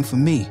be waiting for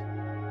me.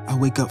 I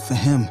wake up for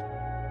him.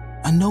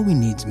 I know he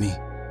needs me.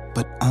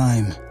 But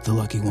I'm the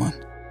lucky one,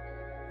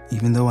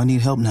 even though I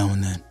need help now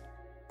and then.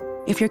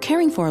 If you're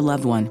caring for a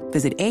loved one,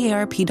 visit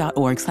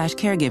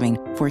aarp.org/caregiving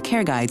for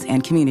care guides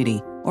and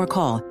community, or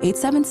call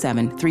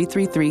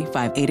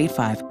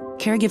 877-333-5885.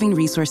 Caregiving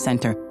Resource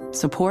Center.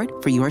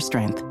 Support for your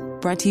strength.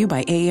 Brought to you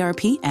by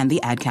AARP and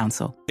the Ad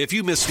Council. If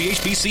you missed the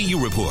HBCU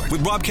Report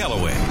with Rob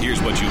Calloway, here's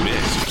what you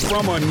missed.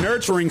 From a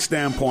nurturing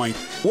standpoint,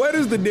 what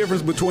is the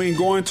difference between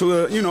going to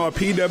a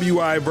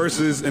PWI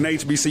versus an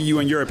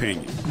HBCU in your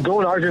opinion?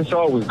 Going to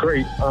Arkansas was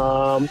great.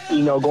 Going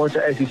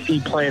to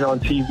SEC, playing on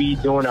TV,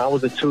 I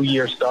was a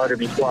 2-year starter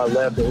before I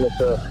left and went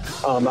to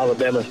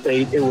Alabama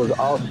State. It was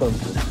awesome.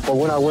 But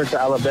when I went to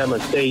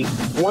Alabama State,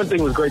 one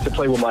thing was great to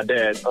play with my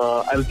dad.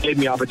 It gave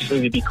me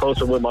opportunity to be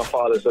closer with my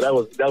father, so that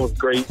was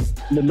great.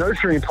 The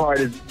nurturing part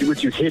is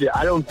what you hit it.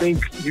 I don't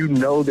think you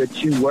know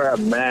that you wear a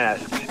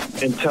mask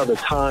until the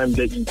time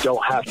that you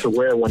don't have to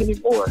wear one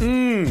anymore.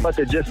 But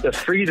the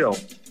freedom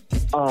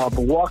of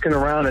walking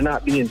around and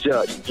not being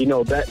judged,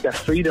 that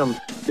freedom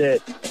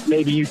that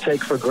maybe you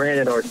take for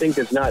granted or think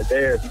is not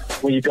there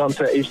when you come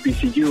to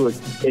HBCU,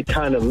 it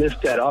kind of lifts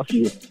that off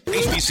you.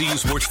 HBCU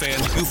sports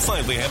fans, you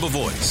finally have a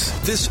voice.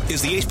 This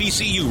is the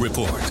HBCU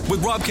Report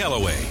with Rob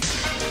Calloway.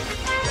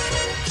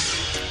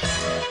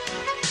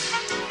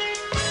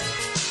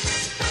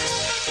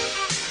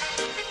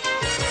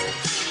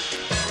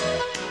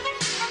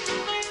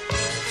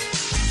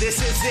 This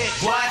is it,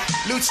 what?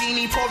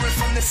 Lucini pouring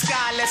from the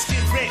sky, let's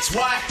get rich,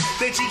 what?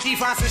 The GT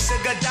finds the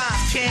sugar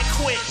dimes, can't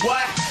quit,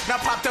 what? Now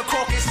pop the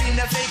cork and steam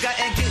the Vega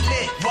and get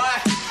lit,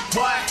 what?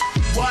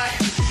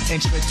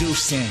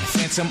 Introducing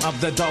Phantom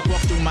of the Dark, walk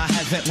through my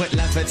heaven with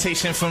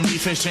levitation from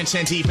reefers,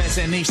 drenching deep as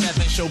an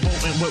H7,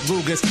 showboating with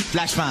Rugers,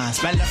 flash vines,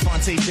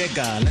 Belafonte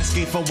digger. Let's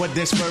get for what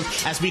this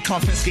worth as we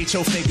confiscate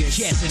your figures.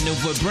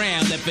 Casanova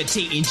Brown,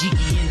 levitating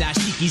Jiki and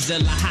Ashiki's a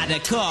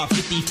Lahada car,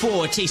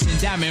 54, chasing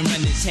diamond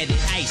runners, headed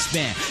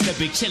icebound. The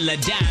Big Chiller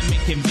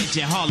Diamond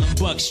Convention, Harlem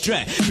Buck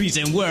Strut,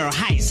 freezing world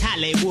heights,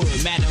 Hollywood,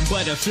 Madam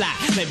Butterfly.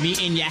 Let me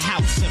in your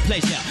house, a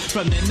pleasure.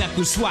 From the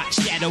knuckle swatch,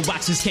 shadow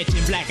boxes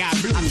catching black eye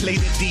blue. I play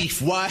the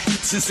thief, what?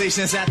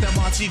 Sensations at the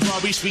Monte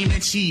Glory, screaming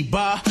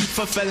Chiba.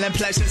 Fulfilling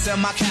pleasures in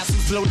my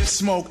castles, blow the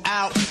smoke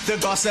out. The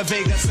Garza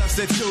Vega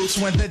substitutes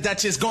when the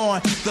Dutch is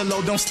gone. The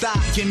low don't stop,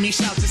 give me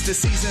shouts, it's the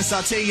season.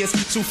 Sauteas,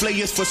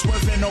 souffleurs for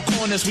swerving, no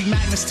corners. We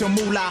magnets to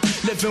moolah,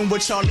 living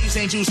with Charlie's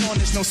Angels on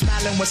us. No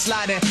smiling when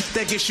sliding,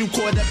 that gets you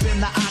caught up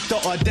in the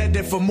octa or dead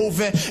for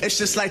moving. It's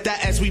just like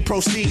that as we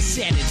proceed.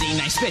 Saturday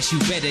night special,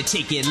 better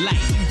take it light.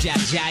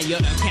 Jaja, you're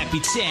a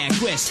Capitan.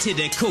 Quest to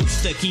the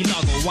coast, the Key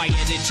Largo, wire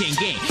the chain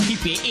gang.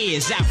 Keep your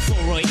ears out for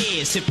our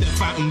ears, sip the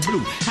fountain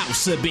blue.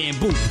 House of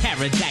bamboo,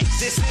 paradise.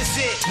 This is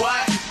it,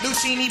 what?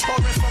 Lucini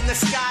pouring from the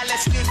sky,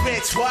 let's get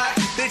rich, what?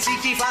 The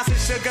GT finds the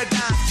sugar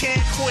dimes,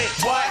 can't quit,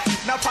 what?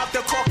 Now pop the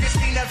cork and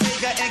steam the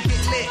Vega and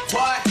get lit,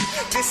 what?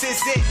 This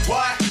is it,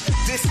 what?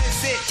 This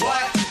is it,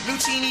 what?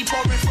 Lucini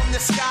pouring from the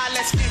sky,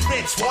 let's get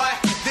rich,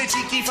 what? The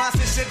GT finds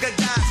the sugar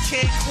dimes,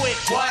 can't quit,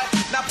 what?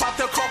 Now pop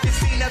the cork and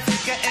steam the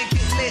Vega and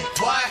get lit,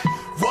 what?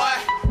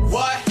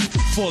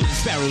 Falling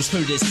sparrows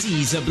through the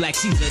seas, a black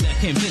Caesar that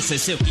convince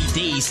us silky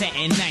days,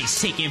 satin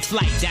nights, taking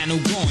flight, Dino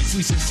going,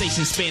 sweet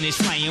sensation, Spanish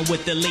flying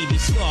with the lady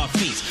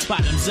Scarface,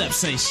 bottoms up,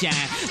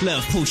 sunshine,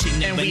 love potion,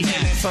 never and we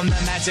hailing from the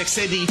magic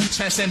city,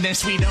 transcending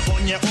sweeter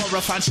on your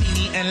aura,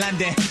 Fancini and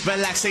London,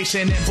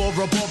 relaxation in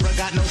Bora Bora,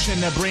 got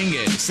notion to bring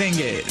it, sing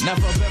it,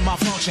 never been my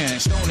function,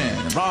 stoning,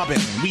 robbing,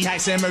 we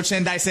heisting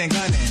merchandise and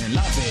gunning,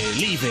 love it,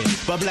 leave it,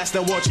 but bless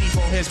the war chief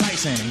for his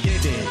bison,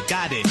 get it,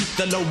 got it,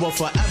 the low will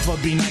forever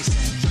be nice.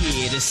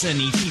 Yeah, the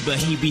sunny tea, but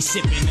he be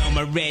sipping on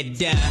my red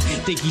dye.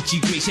 Think he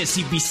too gracious,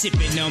 he be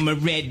sipping on my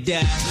red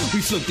dye. We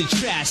float the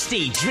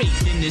tri-state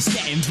draped in the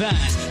satin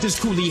vines. This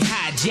coolie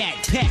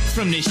hijack pack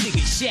from the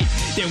sugar shack.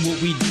 Then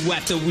what we do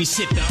after we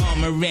sip the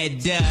armor red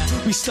dye?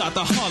 We start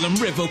the Harlem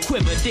River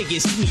quiver, dig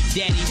it sweet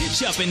daddy.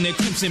 Sharpen the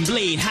crimson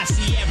blade, high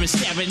Sierra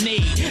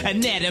serenade.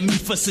 Anatomy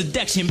for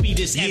seduction, be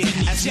this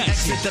ebony as we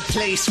exit the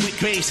place with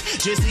grace.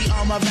 Drizzy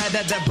armor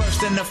rather the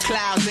bursting of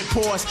clouds, it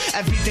pours.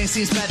 Everything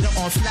seems better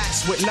on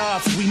flats with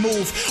love. We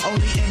move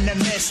only in the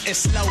mist. It's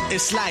slow,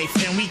 it's life,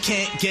 and we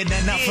can't get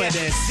enough of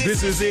this.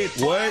 This is it.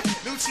 What?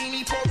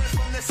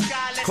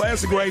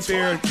 Classic right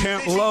there.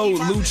 Camp Low,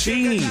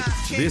 Lucchini.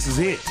 This is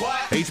it.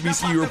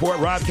 HBCU Report.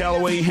 Rob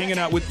Calloway hanging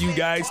out with you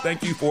guys.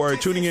 Thank you for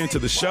tuning in to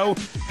the show.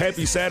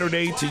 Happy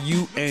Saturday to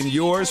you and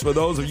yours. For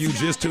those of you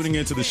just tuning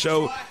into the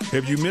show,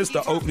 if you missed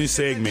the opening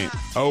segment,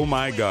 oh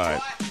my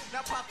God.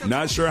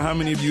 Not sure how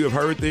many of you have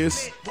heard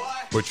this,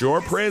 but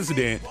your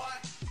president,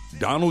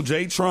 Donald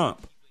J.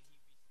 Trump,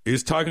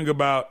 is talking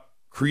about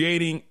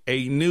creating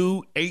a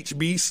new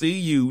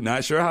HBCU.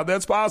 Not sure how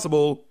that's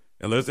possible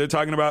unless they're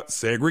talking about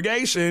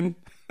segregation.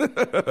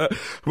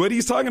 But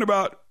he's talking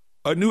about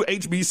a new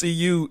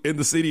HBCU in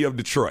the city of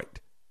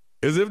Detroit,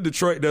 as if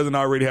Detroit doesn't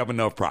already have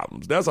enough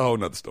problems. That's a whole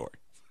nother story.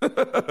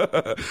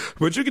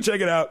 But you can check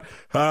it out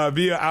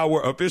via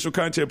our official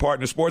content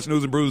partner,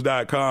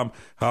 sportsnewsandbrews.com.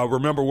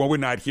 Remember, when we're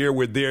not here,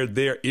 we're there.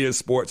 There is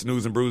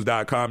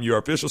sportsnewsandbrews.com, your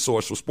official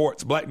source for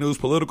sports, black news,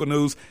 political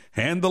news,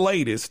 and the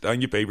latest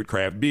on your favorite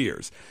craft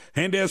beers.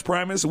 And as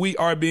promised, we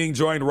are being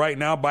joined right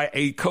now by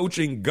a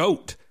coaching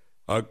GOAT,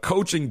 a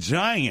coaching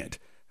giant.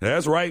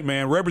 That's right,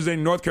 man.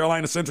 Representing North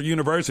Carolina Central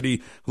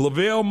University,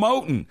 LaVelle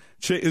Moton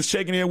is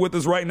checking in with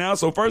us right now.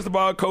 So first of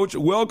all, Coach,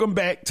 welcome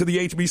back to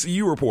the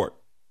HBCU Report.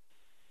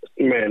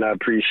 Man, I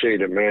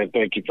appreciate it, man.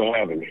 Thank you for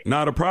having me.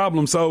 Not a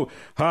problem. So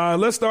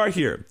let's start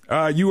here.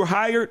 You were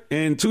hired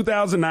in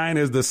 2009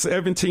 as the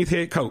 17th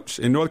head coach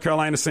in North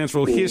Carolina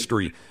Central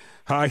history.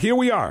 Here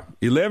we are,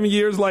 11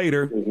 years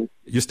later.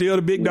 You're still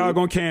the big dog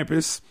on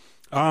campus.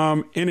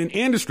 In an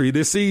industry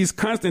that sees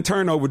constant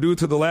turnover due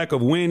to the lack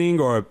of winning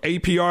or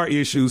APR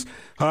issues,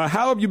 how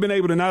have you been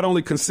able to not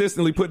only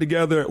consistently put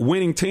together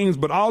winning teams,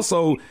 but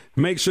also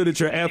make sure that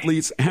your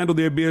athletes handle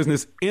their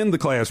business in the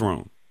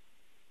classroom?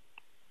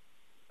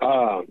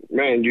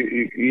 Man,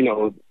 you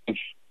know,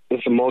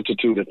 it's a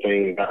multitude of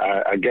things.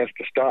 I guess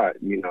to start,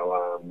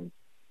 to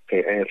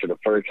answer the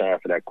first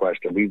half of that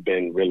question, we've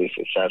been really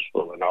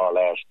successful in all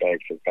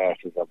aspects and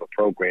facets of a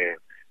program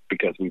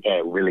because we've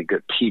had really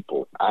good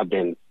people. I've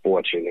been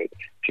fortunate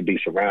to be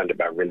surrounded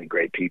by really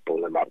great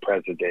people, and my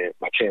president,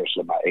 my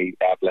chancellor, my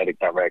athletic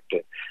director,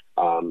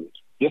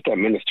 just the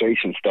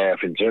administration staff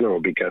in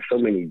general, because so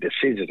many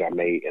decisions are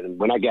made. And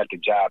when I got the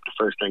job, the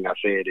first thing I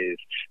said is,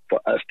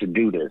 for us to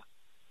do this,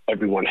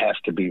 everyone has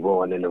to be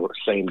rowing in the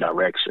same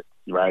direction,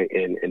 right?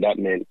 And that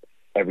meant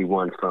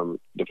everyone from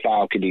the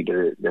faculty,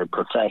 the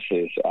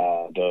professors,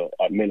 the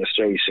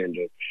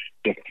administration,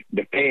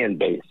 the fan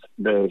base,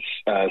 the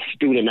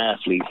student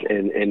athletes,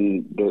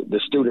 and the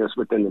students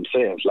within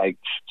themselves. Like,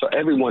 so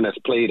everyone has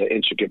played an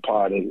intricate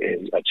part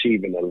in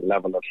achieving a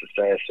level of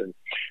success. And,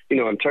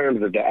 in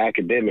terms of the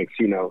academics,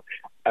 the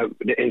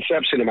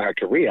inception of my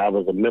career, I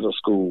was a middle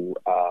school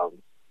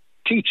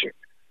teacher.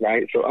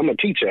 Right. So I'm a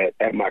teacher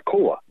at my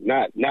core,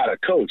 not a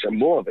coach. I'm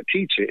more of a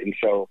teacher. And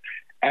so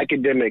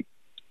academic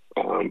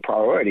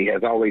priority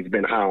has always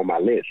been high on my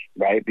list.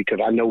 Right. Because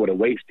I know what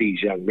awaits these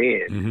young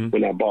men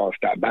when that ball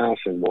stops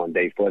bouncing one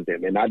day for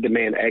them. And I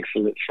demand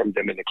excellence from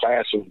them in the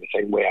classroom the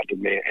same way I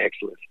demand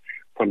excellence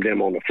from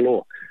them on the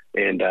floor.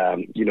 And,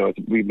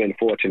 we've been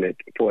fortunate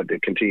for it to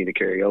continue to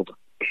carry over.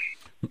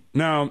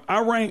 Now, I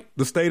rank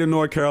the state of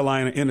North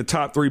Carolina in the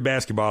top 3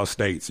 basketball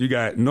states. You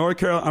got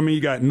you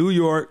got New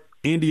York,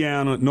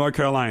 Indiana, North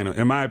Carolina,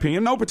 in my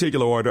opinion, no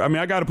particular order. I mean,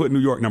 I got to put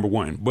New York number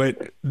 1,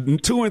 but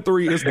 2 and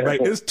 3 is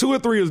debatable. 2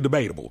 and 3 is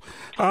debatable.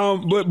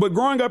 But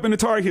growing up in the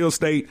Tar Heel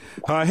State,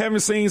 having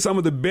seen some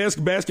of the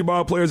best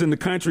basketball players in the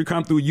country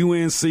come through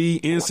UNC,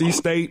 NC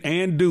State,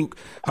 and Duke,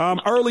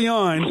 early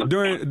on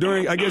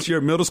during I guess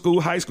your middle school,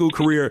 high school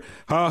career,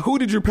 who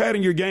did you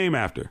pattern your game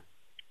after?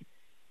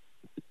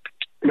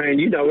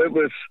 Man, it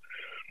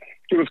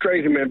was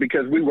crazy, man,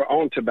 because we were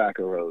on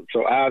Tobacco Road.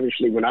 So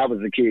obviously, when I was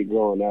a kid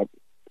growing up,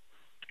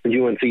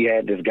 UNC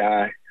had this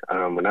guy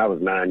when I was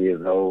 9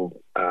 years old,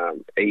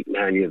 8,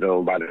 9 years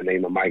old, by the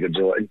name of Michael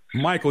Jordan.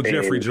 Michael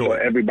Jeffrey Jordan.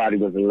 So everybody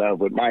was in love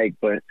with Mike,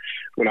 but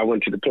when I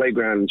went to the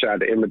playground and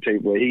tried to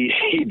imitate what he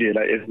did,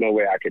 there's no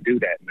way I could do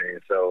that, man.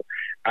 So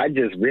I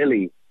just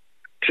really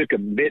took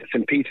bits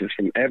and pieces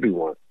from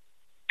everyone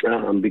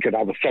because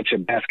I was such a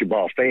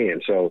basketball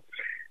fan. So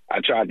I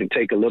tried to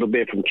take a little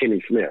bit from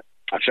Kenny Smith.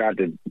 I tried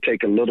to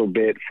take a little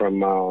bit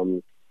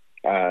from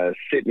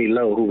Sidney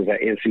Lowe, who was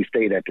at NC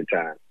State at the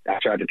time. I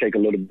tried to take a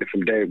little bit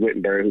from Derek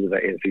Wittenberg, who was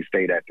at NC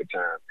State at the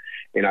time.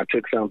 And I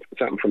took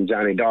something from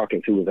Johnny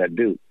Dawkins, who was at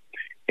Duke.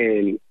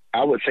 And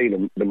I would say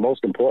the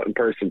most important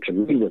person to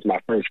me was my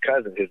first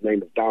cousin. His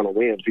name is Donald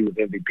Williams. He was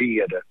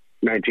MVP of the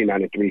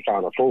 1993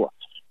 Final Four,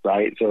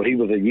 right? So he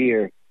was a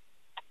year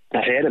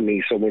ahead of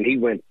me. So when he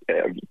went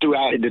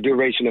throughout the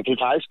duration of his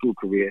high school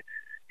career,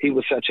 he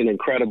was such an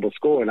incredible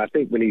scorer. And I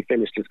think when he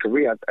finished his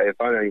career, if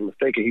I'm not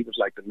mistaken, he was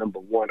like the number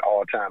one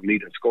all-time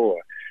leading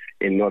scorer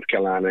in North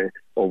Carolina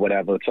or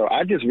whatever. So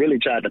I just really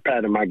tried to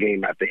pattern my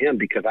game after him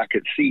because I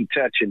could see,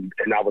 touch, and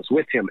I was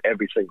with him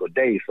every single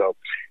day. So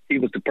he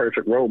was the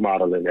perfect role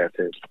model in that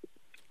sense.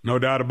 No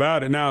doubt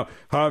about it. Now,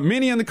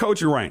 many in the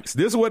coaching ranks,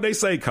 this is what they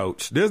say,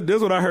 Coach. This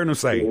is what I heard them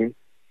say. Mm-hmm.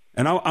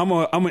 And I'm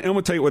gonna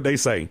imitate what they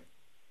say.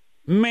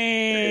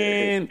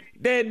 Man,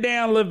 that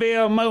damn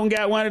LaVelle Moton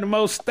got one of the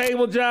most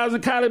stable jobs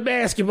in college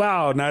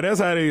basketball. Now that's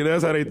how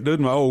they do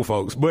my old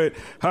folks. But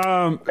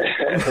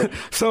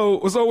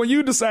so when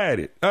you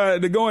decided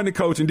to go into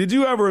coaching, did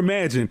you ever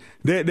imagine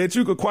that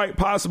you could quite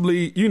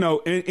possibly,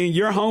 in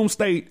your home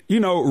state,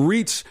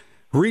 reach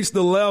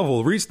the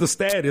level, reach the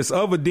status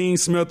of a Dean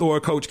Smith or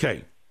a Coach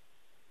K?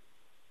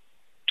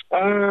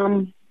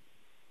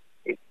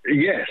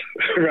 Yes,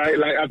 right.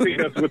 Like I think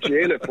that's what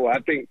you're in it for.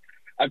 I think.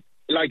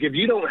 Like, if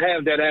you don't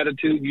have that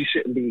attitude, you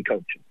shouldn't be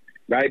coaching,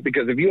 right?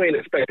 Because if you ain't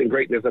expecting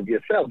greatness of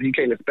yourself, you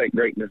can't expect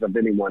greatness of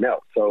anyone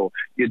else. So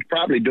you're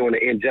probably doing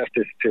an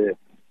injustice to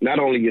not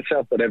only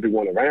yourself, but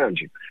everyone around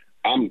you.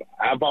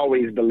 I've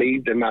always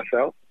believed in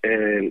myself,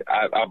 and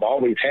I've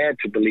always had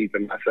to believe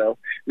in myself.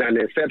 Now, in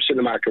the inception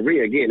of my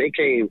career, again, it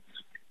came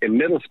in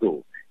middle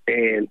school.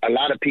 And a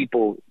lot of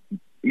people,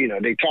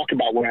 they talk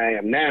about where I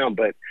am now,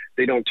 but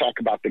they don't talk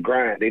about the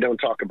grind. They don't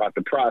talk about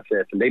the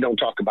process, and they don't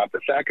talk about the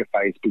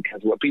sacrifice,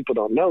 because what people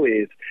don't know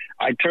is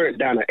I turned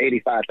down an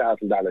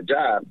 $85,000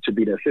 job to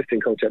be the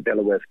assistant coach at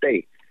Delaware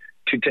State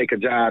to take a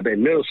job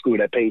in middle school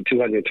that paid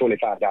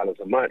 $225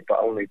 a month for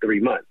only 3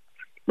 months,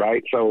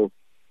 right? So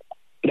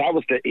that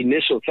was the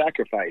initial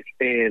sacrifice.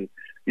 And,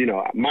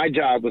 my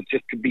job was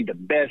just to be the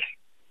best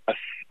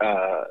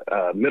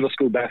middle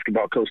school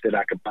basketball coach that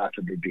I could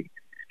possibly be.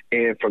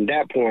 And from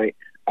that point,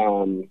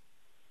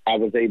 I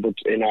was able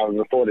to, and I was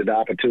afforded the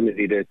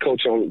opportunity to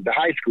coach on the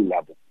high school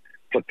level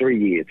for 3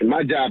 years. And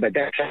my job at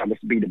that time was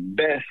to be the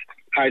best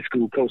high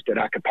school coach that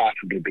I could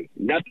possibly be.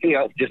 Nothing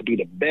else, just be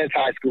the best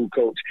high school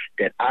coach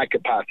that I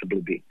could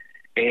possibly be.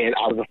 And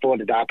I was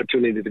afforded the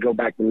opportunity to go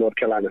back to North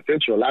Carolina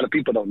Central. A lot of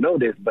people don't know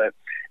this, but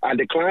I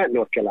declined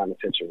North Carolina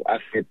Central. I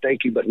said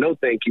thank you, but no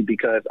thank you,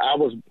 because I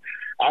was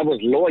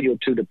loyal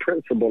to the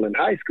principal in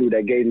high school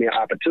that gave me an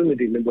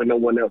opportunity when no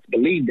one else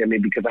believed in me,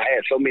 because I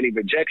had so many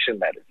rejection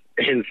letters.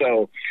 And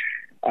so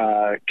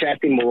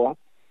Kathy Moore,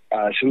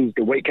 who's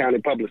the Wake County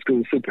Public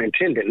School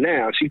superintendent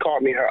now, she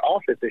called me in her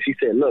office and she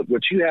said, look,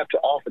 what you have to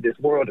offer this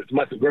world is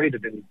much greater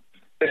than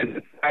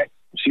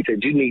she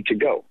said, you need to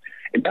go.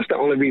 And that's the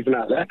only reason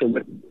I left and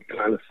went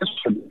to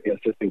the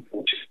assistant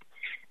coach.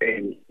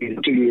 And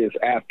 2 years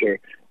after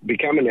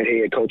becoming a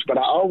head coach, but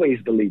I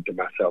always believed in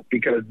myself,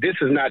 because this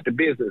is not the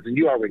business, and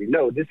you already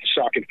know this is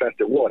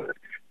shark-infested water.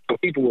 So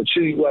people will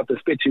chew you up and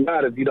spit you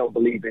out if you don't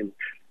believe in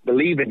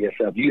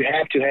yourself. You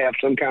have to have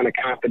some kind of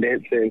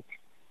confidence, and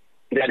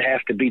that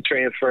has to be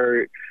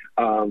transferred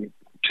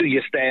to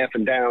your staff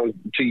and down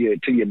to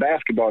your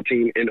basketball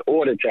team in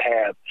order to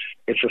have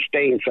and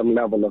sustain some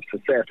level of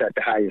success at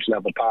the highest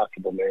level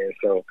possible, man.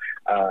 So,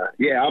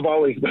 I've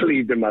always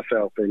believed in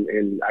myself,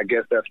 and I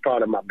guess that's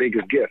part of my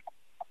biggest gift.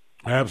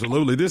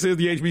 Absolutely. This is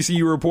the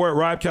HBCU Report.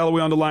 Rob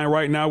Calloway on the line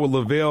right now with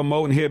LaVelle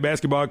Moton, head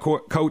basketball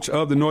coach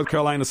of the North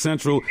Carolina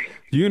Central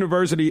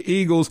University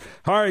Eagles.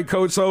 All right,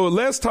 Coach, so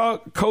let's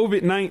talk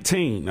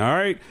COVID-19, all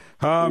right?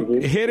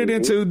 Headed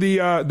into the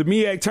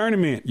MEAC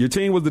tournament, your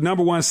team was the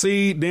number 1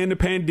 seed, then the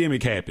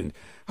pandemic happened.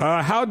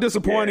 How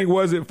disappointing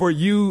was it for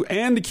you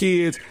and the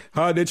kids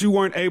that you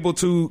weren't able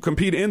to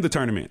compete in the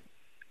tournament?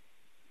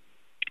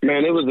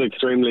 Man, it was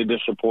extremely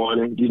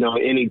disappointing.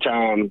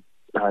 Anytime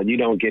you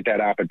don't get that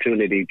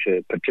opportunity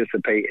to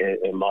participate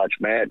in March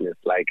Madness,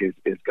 like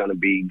it's going to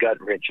be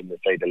gut-wrenching to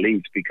say the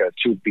least, because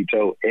truth be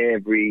told,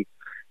 every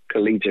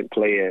collegiate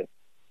player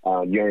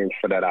yearns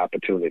for that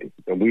opportunity.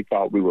 And we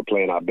thought we were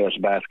playing our best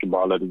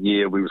basketball of the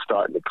year. We were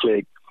starting to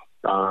click.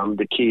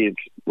 The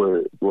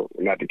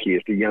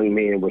young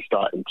men were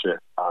starting to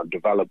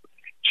develop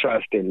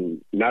trust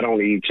in not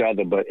only each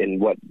other, but in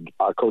what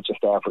our coaching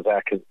staff was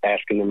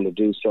asking them to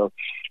do. So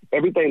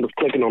everything was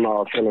clicking on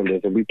all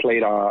cylinders, and we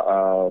played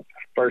our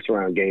first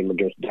round game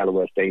against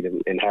Delaware State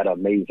and had an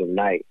amazing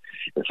night.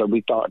 And so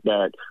we thought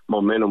that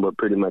momentum would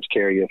pretty much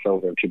carry us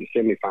over into the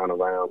semifinal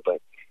round.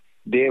 But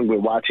then we're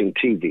watching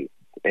TV,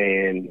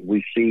 and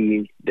we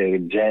see the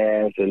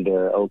Jazz and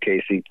the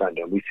OKC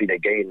Thunder. We see the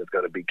game is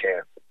going to be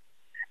canceled.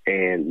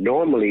 And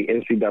normally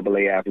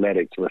NCAA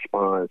athletics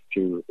responds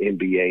to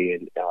NBA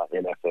and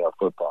NFL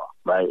football,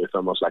 right? It's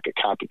almost like a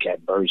copycat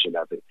version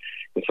of it.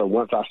 And so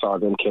once I saw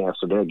them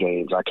cancel their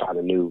games, I kind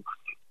of knew,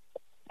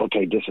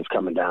 okay, this is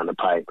coming down the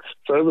pipe.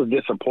 So it was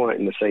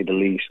disappointing, to say the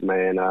least,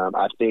 man.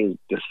 I think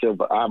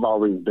I've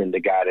always been the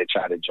guy that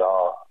tried to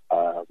draw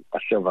a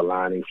silver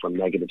lining from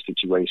negative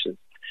situations.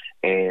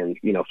 And,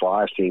 for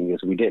our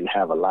seniors, we didn't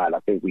have a lot. I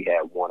think we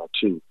had 1 or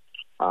 2.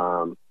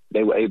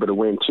 They were able to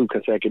win two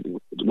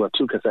consecutive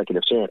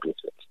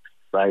championships.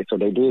 right? So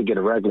they did get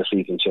a regular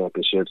season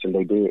championships, and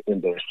they did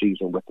end their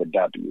season with the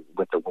W,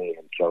 with the win.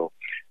 So,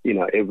 you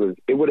know, it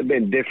would have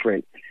been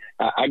different.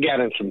 I got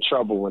in some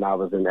trouble when I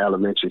was in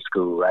elementary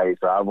school, right?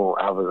 So I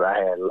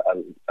had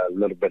a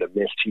little bit of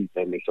mischief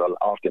in me. So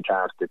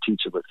oftentimes the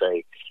teacher would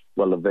say,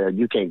 well, Lavelle,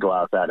 you can't go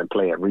outside and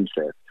play at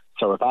recess.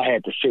 So if I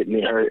had to sit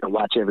near and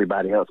watch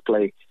everybody else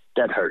play,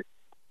 that hurt,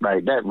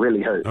 right? That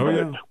really hurt. Oh,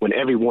 yeah. When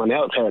everyone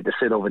else had to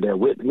sit over there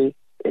with me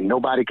and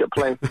nobody could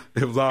play,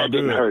 it was all that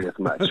didn't hurt as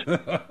much.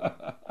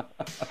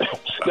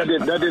 That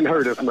didn't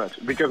hurt as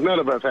much because none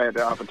of us had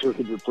the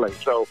opportunity to play.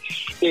 So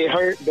it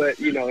hurt, but,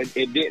 you know, it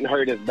didn't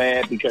hurt as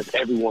bad because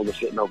everyone was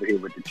sitting over here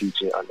with the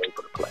teacher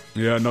unable to play.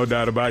 Yeah, no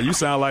doubt about it. You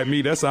sound like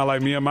me. That sound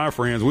like me and my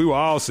friends. We were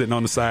all sitting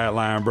on the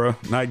sideline, bro,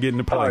 not getting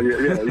to play. Oh,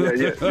 yeah.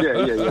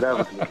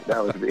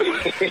 That was me.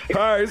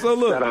 All right, so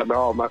look. Shout out to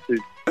all my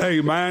people.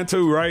 Hey, mine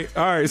too, right?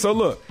 All right, so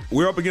look,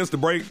 we're up against the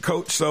break,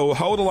 Coach, so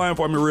hold the line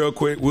for me real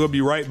quick. We'll be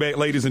right back,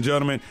 ladies and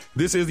gentlemen.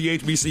 This is the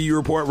HBCU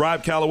Report.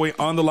 Rob Calloway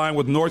on the line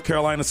with North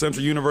Carolina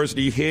Central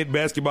University head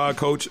basketball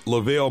coach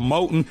Lavelle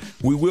Moulton.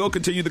 We will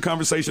continue the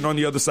conversation on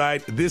the other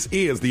side. This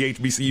is the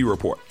HBCU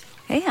Report.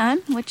 Hey,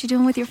 hon, what you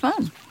doing with your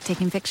phone?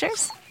 Taking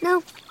pictures?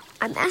 No,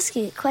 I'm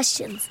asking it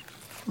questions.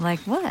 Like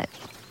what?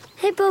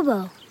 Hey,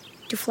 Bobo,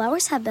 do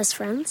flowers have best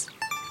friends?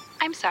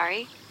 I'm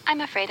sorry.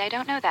 I'm afraid I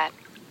don't know that.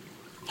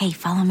 Hey,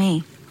 follow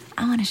me.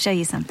 I want to show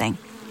you something.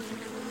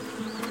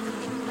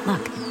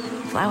 Look,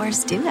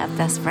 flowers do have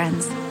best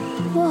friends.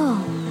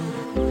 Whoa.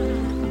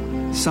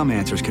 Some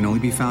answers can only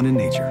be found in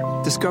nature.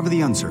 Discover the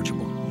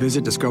unsearchable.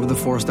 Visit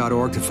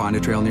discovertheforest.org to find a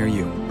trail near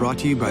you. Brought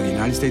to you by the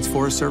United States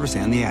Forest Service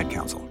and the Ad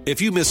Council. If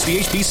you missed the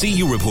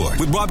HBCU Report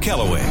with Rob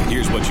Calloway,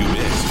 here's what you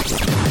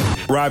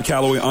missed. Rob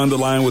Calloway on the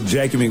line with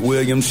Jackie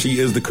McWilliams. She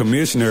is the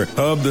commissioner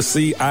of the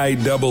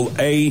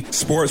CIAA,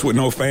 Sports with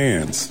No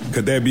Fans.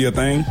 Could that be a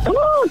thing?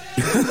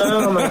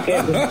 Oh, my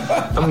goodness.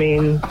 I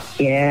mean,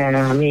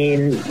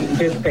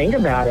 just think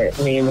about it.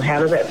 I mean,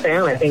 how does that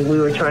sound? I think we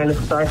were trying to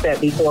start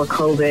that before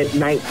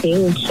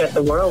COVID-19 shut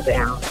the world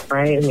down,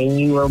 right? I mean,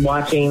 you were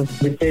watching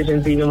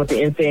decisions even with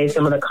the NCAA,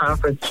 some of the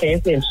conference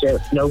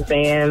championships, no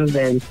fans,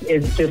 and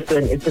it's just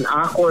it's an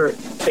awkward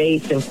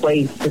space and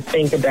place to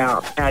think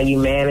about how you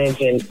manage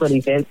and put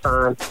events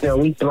on. You know,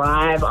 we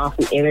thrive off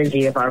the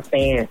energy of our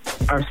fans.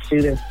 Our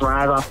students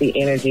thrive off the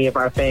energy of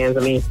our fans.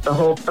 I mean, the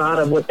whole thought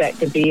of what that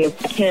could be, I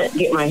can't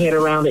get my head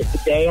around it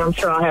today. I'm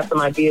sure I'll have some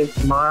ideas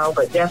tomorrow,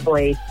 but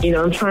definitely, you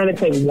know, I'm trying to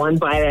take one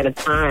bite at a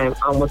time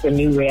on what the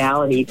new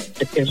reality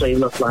potentially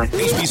looks like.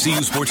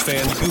 HBCU sports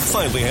fan, you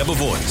finally have a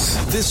voice.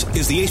 This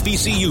is the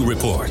HBCU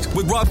Report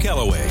with Rob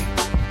Calloway.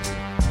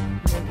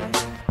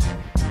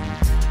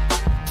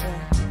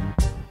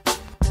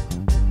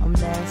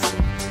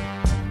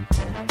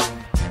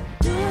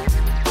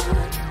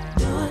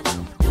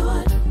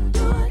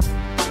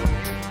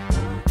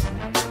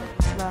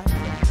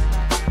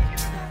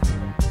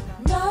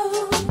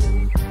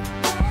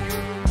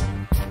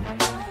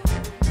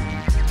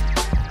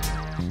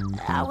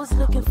 I was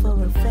looking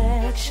for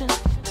affection,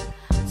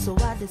 so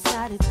I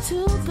decided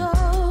to go.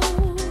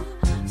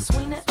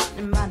 Swing it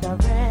in my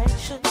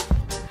direction,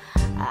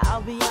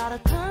 I'll be out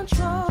of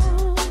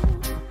control.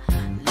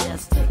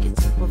 Let's take it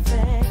to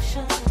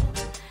perfection,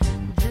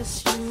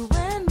 just you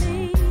and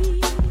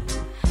me.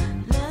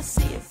 Let's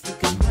see if you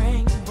can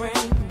bring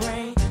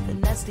the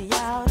nasty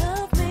out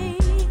of me.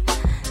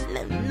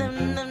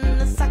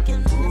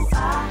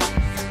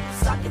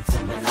 Suck it to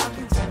me, knock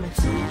it to me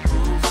too.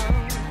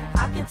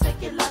 I can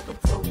take it like a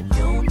pro, you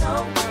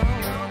know.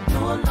 Do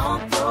a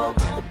long throw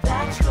with the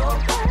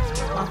backstroke.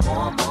 My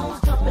hormones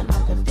jumping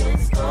like a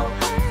disco.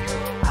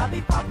 I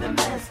be popping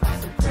mess like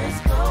some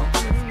Crisco.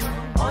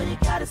 All you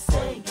gotta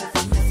say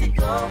is miss it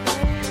go.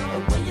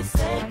 And when you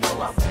say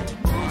go, I really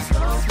move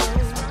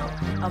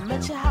slow. I'm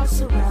at your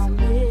house around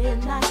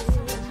midnight.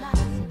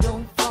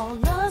 Don't fall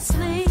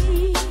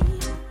asleep.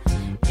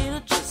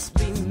 It'll just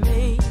be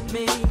me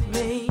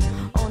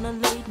on a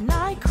late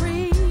night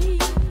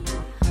creep.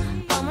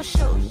 I'ma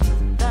show you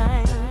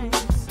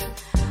things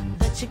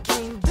that you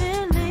can't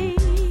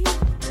believe.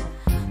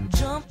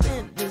 Jump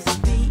in this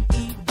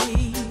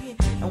BED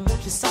and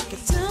won't you suck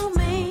it to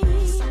me?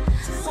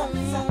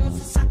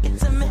 Suck it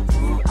to me.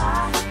 Ooh,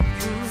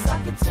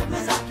 suck it to me,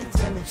 suck it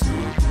to me.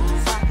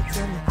 Suck it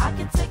to me. I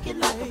can take it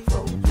like a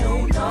pro,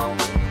 you know.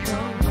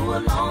 Do a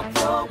long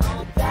throw with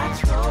the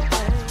backstroke.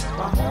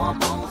 My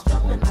hormones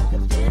jumping like a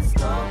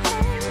disco.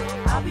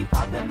 I be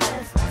popping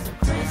mess like some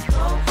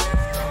Crisco.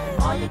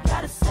 All you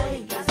gotta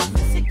say is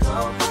miss it go.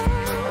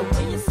 And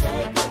when you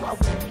say go, I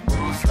really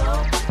move slow.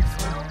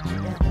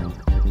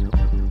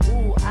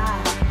 Ooh,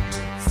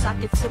 suck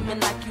it to me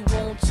like you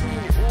want to.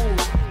 Ooh,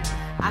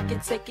 I can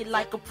take it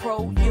like a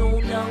pro,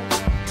 you know.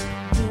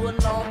 Do a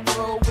long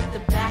throw with the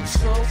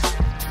backstroke.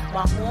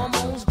 My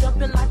hormones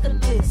jumping like a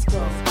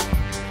disco.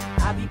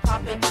 I be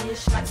popping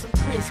ish like some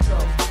Crisco.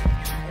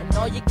 And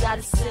all you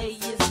gotta say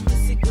is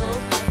miss it go.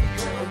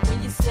 And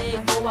when you say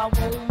go, I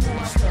won't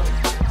move slow.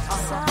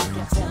 Suck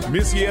it to me.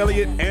 Missy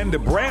Elliott and the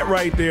Brat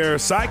right there.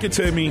 Psych It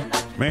To Me.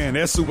 Man,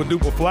 that's super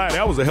duper fly.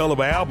 That was a hell of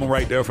an album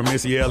right there from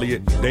Missy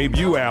Elliott.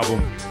 Debut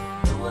album.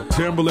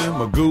 Timberland,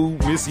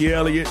 Magoo, Missy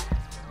Elliott.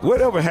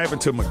 Whatever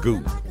happened to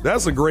Magoo?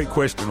 That's a great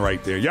question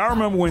right there. Y'all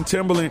remember when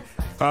Timberland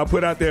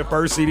put out their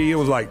first CD? It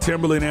was like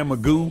Timberland and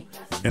Magoo.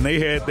 And they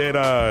had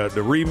that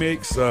the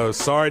remix,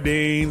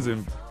 Sardines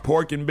and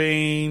Pork and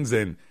Beans.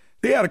 And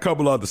they had a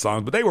couple other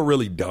songs, but they were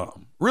really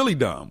dumb. Really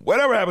dumb.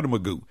 Whatever happened to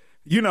Magoo?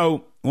 You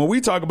know, when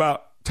we talk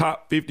about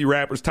top 50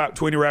 rappers, top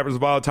 20 rappers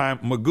of all time,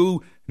 Magoo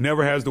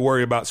never has to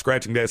worry about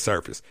scratching that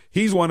surface.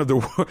 He's one of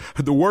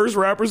the worst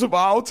rappers of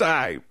all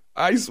time.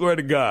 I swear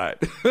to God.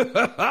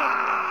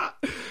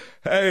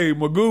 Hey,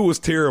 Magoo was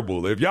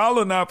terrible. If y'all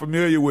are not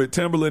familiar with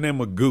Timberland and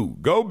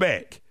Magoo, go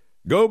back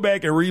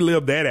and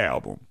relive that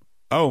album.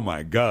 Oh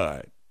my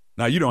God.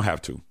 Now you don't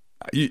have to.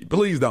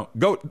 Please don't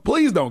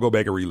go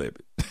back and relive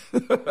it.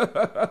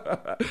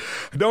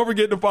 Don't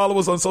forget to follow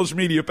us on social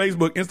media,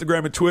 Facebook,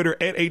 Instagram, and Twitter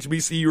at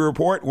HBCU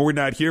Report. When we're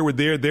not here, we're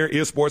there. There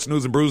is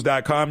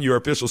sportsnewsandbrews.com, your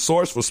official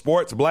source for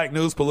sports, black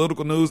news,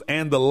 political news,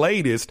 and the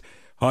latest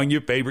on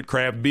your favorite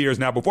craft beers.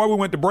 Now, before we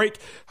went to break,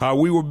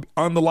 we were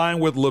on the line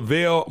with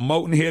Lavelle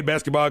Moten, head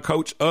basketball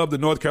coach of the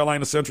North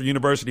Carolina Central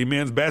University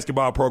men's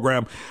basketball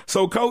program.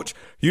 So, Coach,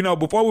 you know,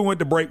 before we went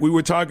to break, we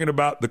were talking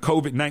about the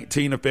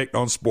COVID-19 effect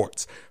on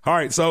sports. All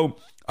right, so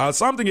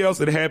something else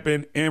that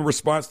happened in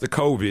response to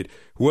COVID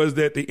was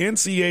that the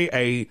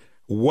NCAA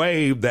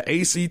waived the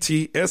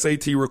ACT,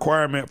 SAT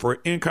requirement for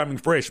incoming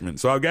freshmen.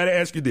 So I've got to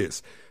ask you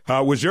this.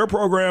 Was your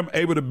program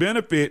able to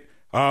benefit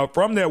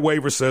from that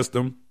waiver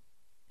system?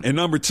 And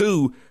number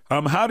two,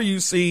 how do you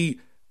see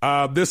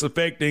this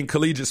affecting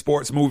collegiate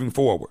sports moving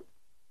forward?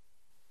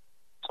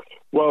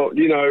 Well,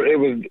 you know,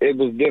 it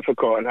was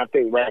difficult, and I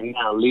think right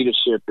now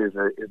leadership is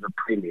a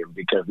premium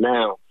because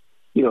now,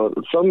 you know,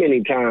 so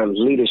many times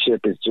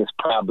leadership is just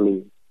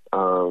probably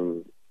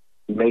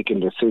making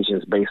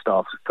decisions based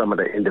off some of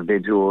the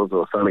individuals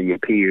or some of your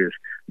peers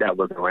that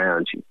was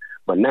around you.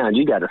 But now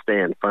you got to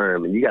stand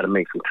firm and you got to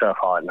make some tough,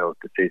 hard-nosed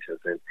decisions,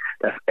 and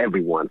that's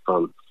everyone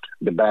from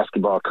the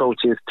basketball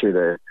coaches to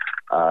the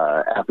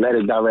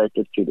athletic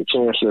directors to the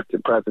chancellors to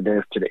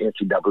presidents to the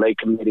NCAA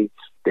committee,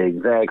 the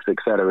execs, et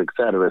cetera, et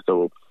cetera.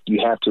 So you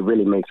have to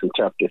really make some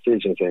tough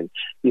decisions. And,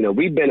 you know,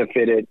 we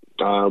benefited.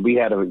 We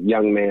had a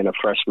young man, a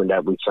freshman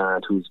that we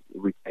signed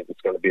we think is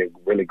going to be a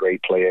really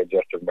great player,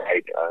 Justin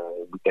Wright.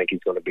 We think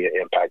he's going to be an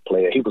impact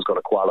player. He was going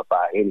to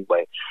qualify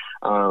anyway.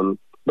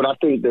 But I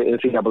think the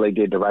NCAA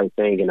did the right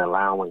thing in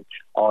allowing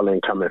all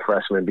incoming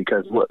freshmen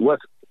because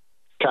what's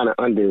kind of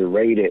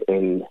underrated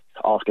and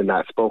often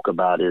not spoke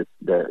about is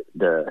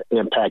the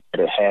impact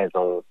that it has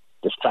on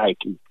the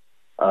psyche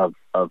of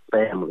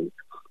families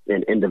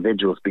and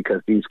individuals because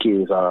these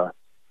kids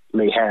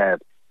may have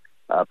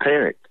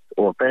parents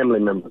or family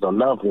members or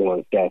loved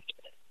ones that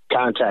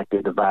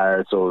contacted the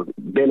virus or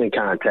been in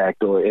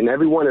contact and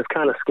everyone is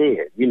kind of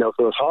scared, you know,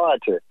 so it's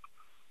hard to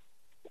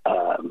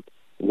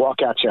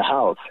walk out your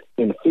house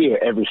in fear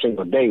every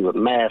single day with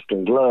masks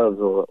and gloves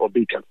or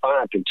be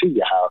confined into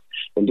your house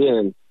and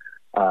then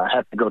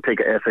have to go take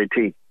an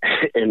SAT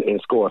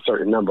and score a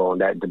certain number on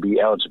that to be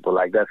eligible.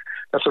 Like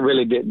that's a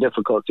really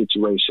difficult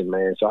situation,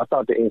 man. So I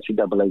thought the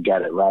NCAA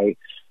got it right.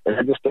 And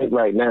I just think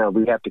right now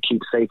we have to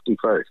keep safety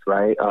first,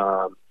 right?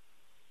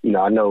 You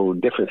know, I know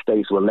different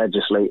states will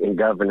legislate and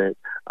govern it,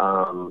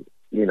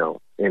 you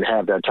know, and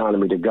have the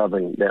autonomy to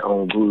govern their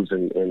own rules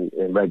and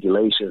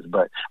regulations.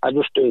 But I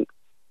just think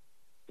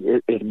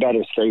it's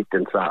better safe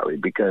than sorry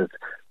because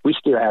we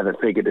still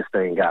haven't figured this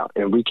thing out.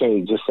 And we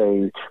can't just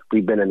say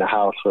we've been in the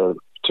house for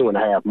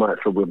 2.5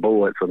 months, so we're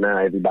bored, so now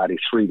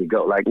everybody's free to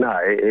go. Like, nah,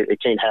 it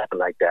can't happen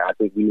like that. I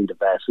think we need a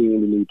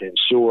vaccine. We need to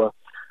ensure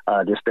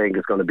this thing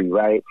is going to be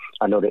right.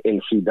 I know the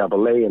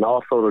NCAA and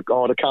also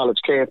all the college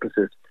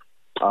campuses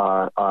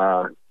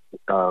are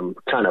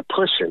kind of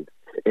pushing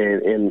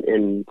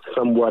in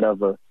somewhat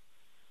of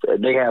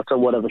they have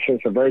somewhat of a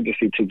sense of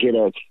urgency to get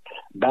us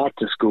back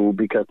to school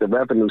because the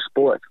revenue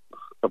sports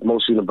of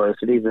most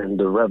universities and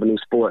the revenue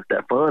sports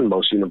that fund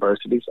most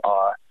universities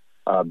are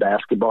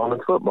basketball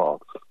and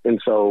football.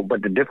 And so,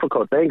 but the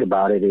difficult thing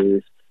about it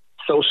is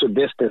social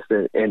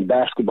distancing and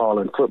basketball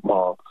and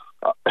football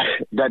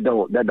that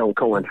don't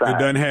coincide. It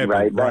doesn't happen,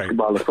 right?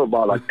 Basketball and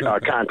football are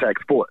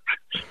contact sports.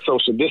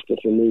 Social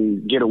distancing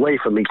means get away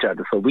from each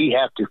other. So we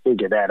have to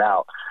figure that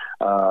out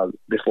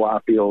before I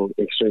feel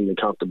extremely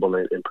comfortable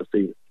in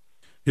proceeding.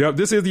 Yep,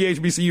 this is the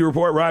HBCU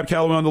Report. Rob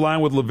Calloway on the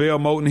line with Lavelle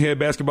Moten, head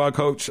basketball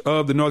coach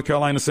of the North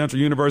Carolina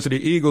Central University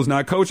Eagles.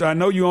 Now, Coach, I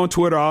know you on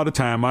Twitter all the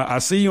time. I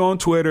see you on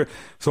Twitter,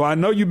 so I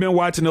know you've been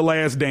watching The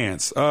Last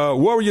Dance. What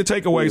were your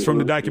takeaways from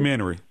the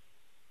documentary?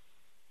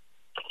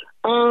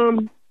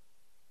 You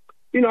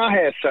know, I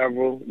had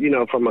several. You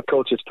know, from a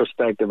coach's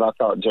perspective, I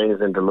thought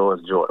James and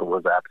Dolores Jordan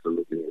was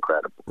absolutely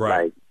incredible.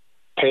 Right.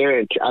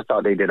 Like, I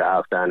thought they did an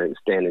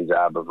outstanding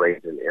job of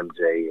raising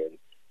MJ and,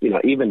 you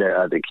know, even their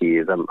other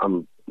kids.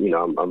 I'm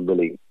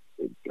really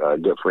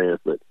good friends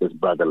with his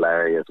brother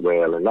Larry as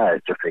well, and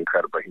Larry's just an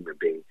incredible human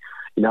being.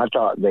 You know, I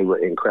thought they were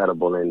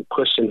incredible in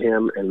pushing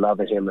him and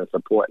loving him and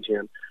supporting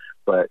him.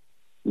 but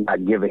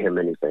not giving him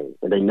anything.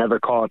 And they never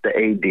called the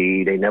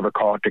AD. They never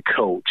called the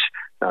coach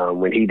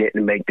when he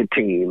didn't make the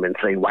team and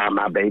say, why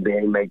my baby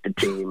ain't make the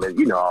team, and,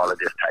 you know, all of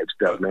this type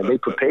stuff, man. They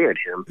prepared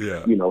him,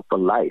 you know, for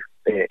life.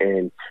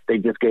 And they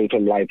just gave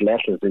him life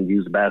lessons and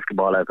used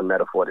basketball as a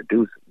metaphor to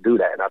do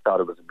that. And I thought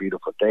it was a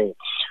beautiful thing.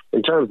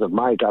 In terms of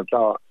Mike, I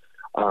thought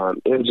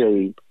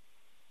MJ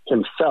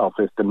himself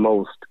is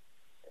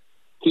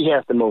he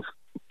has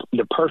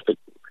the perfect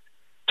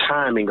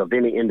timing of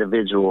any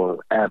individual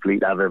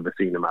athlete I've ever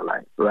seen in my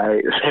life,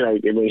 right?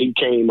 Like, when he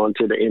came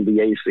onto the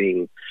NBA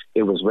scene,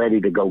 it was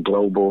ready to go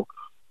global,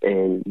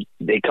 and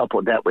they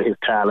coupled that with his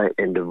talent,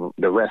 and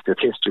the rest is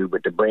history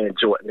with the brand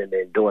Jordan and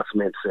the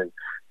endorsements and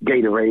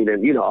Gatorade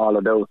and, you know, all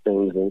of those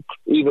things. And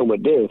even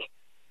with this,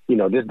 you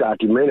know, this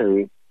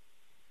documentary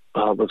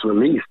was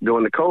released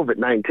during the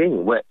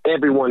COVID-19, where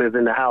everyone is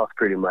in the house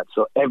pretty much,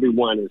 so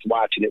everyone is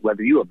watching it,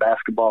 whether you're a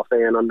basketball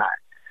fan or not.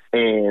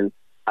 And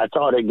I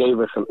thought it gave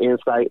us some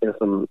insight and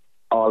some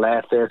all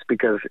access,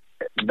 because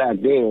back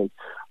then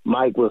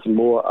Mike was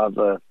more of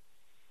a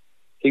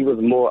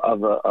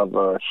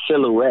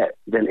silhouette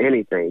than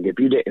anything. If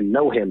you didn't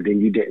know him, then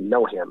you didn't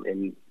know him,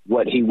 and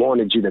what he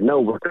wanted you to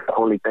know was the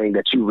only thing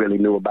that you really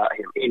knew about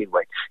him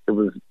anyway. It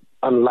was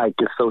unlike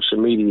the social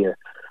media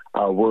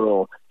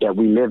world that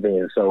we live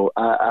in. So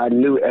I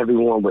knew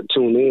everyone would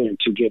tune in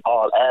to get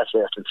all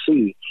access and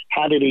see,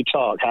 how did he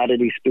talk, how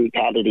did he speak,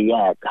 how did he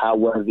act, how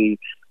was he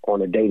on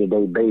a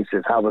day-to-day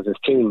basis, how was his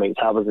teammates,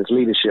 how was his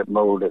leadership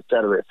mode, et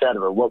cetera,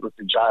 what was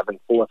the driving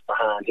force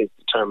behind his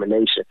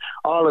determination.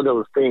 All of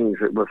those things,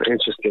 it was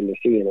interesting to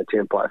see in a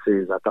 10-part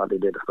series. I thought they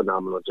did a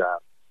phenomenal job.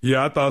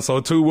 Yeah, I thought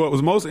so too. What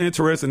was most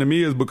interesting to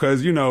me is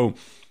because, you know,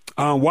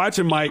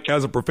 watching Mike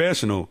as a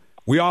professional,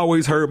 we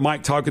always heard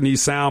Mike talking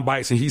these sound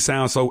bites, and he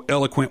sounds so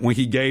eloquent when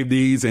he gave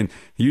these. And,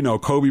 you know,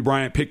 Kobe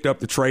Bryant picked up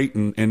the trait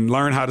and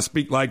learned how to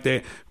speak like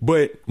that.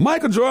 But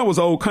Michael Jordan was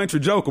old country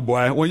joker,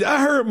 boy. When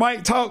I heard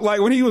Mike talk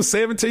like when he was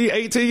 17,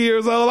 18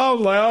 years old, I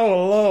was like,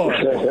 oh,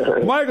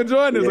 Lord. Michael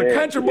Jordan is a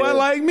country boy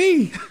like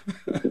me.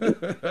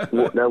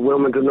 That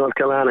Wilmington, North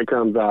Carolina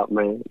comes out,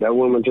 man. That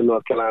Wilmington,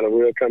 North Carolina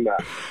will come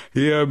out.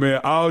 Yeah,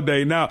 man, all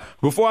day. Now,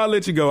 before I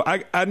let you go,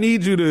 I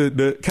need you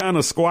to kind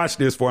of squash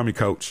this for me,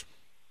 Coach.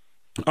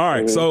 All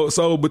right.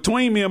 So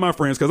between me and my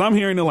friends, because I'm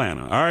here in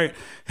Atlanta. All right.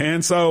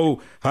 And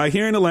so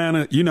here in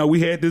Atlanta, you know,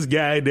 we had this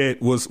guy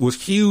that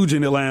was huge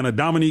in Atlanta,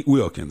 Dominique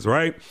Wilkins.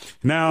 Right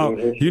now,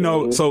 you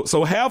know,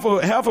 so half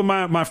of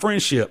my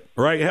friendship,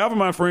 right? Half of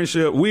my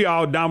friendship, we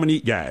all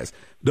Dominique guys.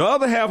 The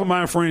other half of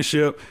my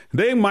friendship,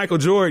 they Michael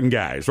Jordan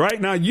guys, right?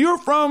 Now you're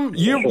from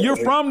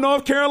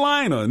North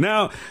Carolina.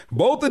 Now,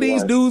 both of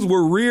these dudes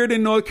were reared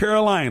in North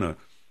Carolina.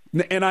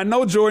 And I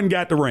know Jordan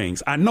got the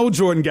rings. I know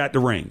Jordan got the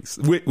rings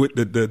with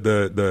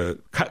the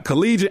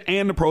collegiate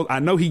and the pro. I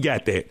know he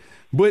got that.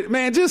 But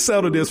man, just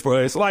settle this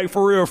for us. Like,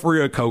 for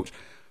real, Coach.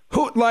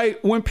 Who,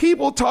 like, when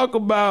people talk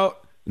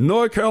about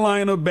North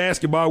Carolina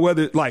basketball,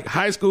 whether it's like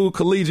high school,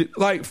 collegiate,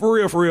 like, for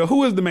real,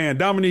 who is the man,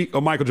 Dominique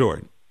or Michael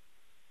Jordan?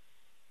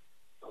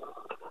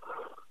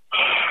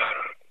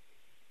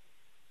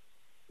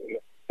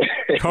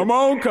 Come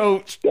on,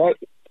 Coach.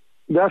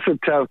 That's a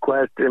tough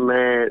question,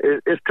 man.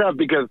 It's tough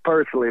because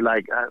personally,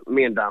 like,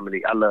 me and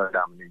Dominique, I love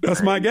Dominique.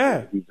 That's my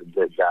guy. He's a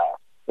good guy.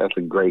 That's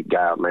a great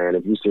guy, man.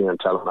 If you see him,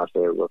 tell him I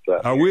said what's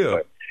up. I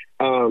will.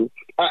 But,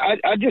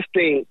 I just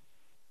think,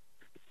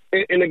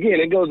 and again,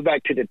 it goes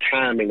back to the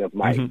timing of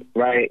Mike,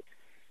 right?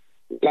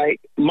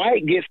 Like,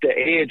 Mike gets the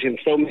edge in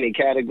so many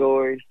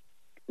categories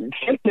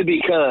simply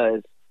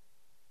because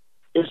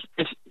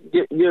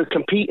you're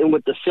competing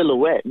with the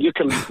silhouette. You're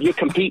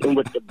competing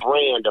with the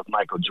brand of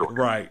Michael Jordan.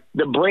 Right.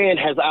 The brand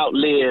has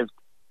outlived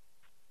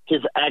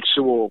his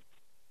actual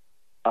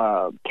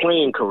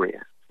playing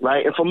career,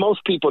 right? And for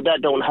most people, that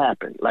don't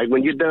happen. Like,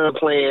 when you're done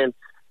playing,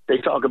 they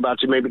talk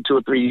about you maybe 2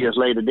 or 3 years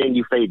later, then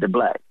you fade to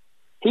black.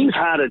 He's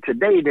hotter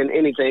today than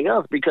anything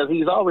else because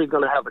he's always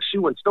going to have a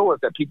shoe in stores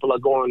that people are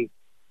driving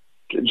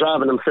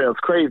themselves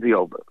crazy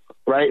over.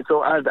 Right.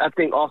 So I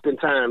think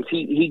oftentimes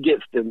he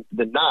gets the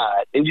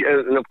nod.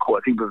 And of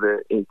course, he was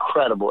an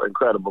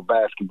incredible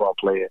basketball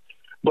player.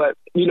 But,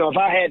 you know, if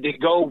I had to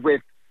go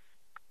with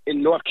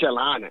in North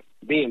Carolina,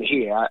 being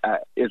here,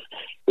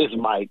 it's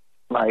Mike.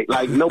 Right.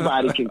 Like,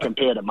 nobody can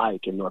compare to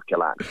Mike in North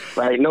Carolina.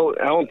 Right. No,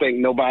 I don't think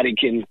nobody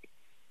can.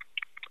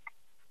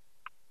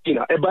 You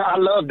know, but I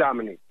love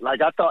Dominique. Like,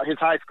 I thought his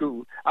high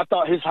school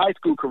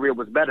career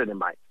was better than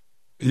Mike.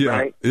 Yeah.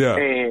 Right. Yeah.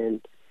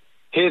 And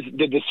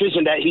the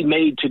decision that he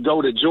made to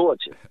go to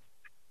Georgia,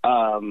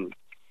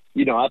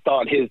 you know, I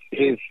thought his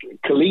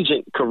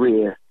collegiate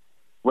career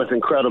was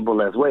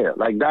incredible as well.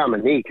 Like,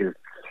 Dominique is,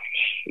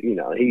 you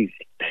know,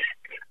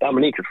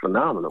 Dominique is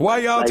phenomenal. Why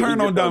y'all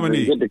turn on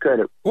Dominique? Get the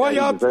credit. Why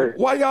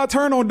y'all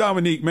turn on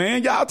Dominique,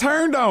 man? Y'all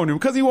turned on him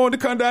because he wanted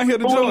to come down here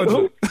to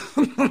Georgia.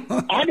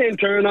 I didn't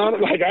turn on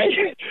him. Like,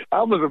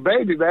 I was a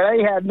baby, man. I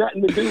ain't had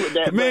nothing to do with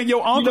that. Man,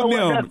 your uncle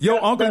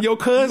your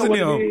cousin you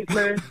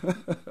know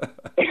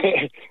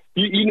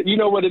You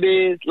know what it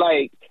is?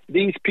 Like,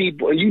 these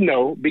people, and you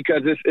know,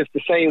 because it's the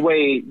same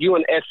way you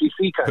in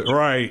SEC country.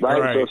 Right.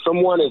 So if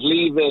someone is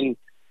leaving,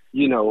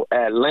 you know,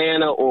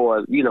 Atlanta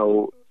or, you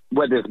know,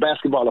 whether it's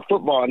basketball or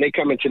football, and they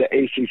come into the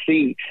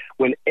ACC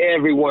when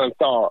everyone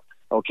thought,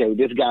 okay,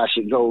 this guy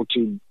should go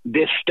to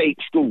this state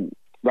school,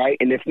 right?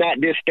 And if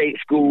not this state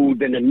school,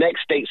 then the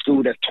next state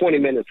school that's 20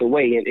 minutes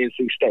away in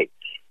NC State.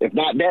 If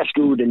not that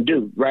school, then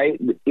Duke, right?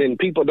 And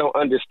people don't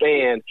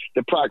understand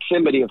the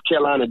proximity of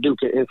Carolina, Duke,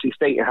 and NC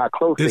State and how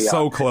close they are. It's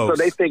so close. So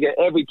they figure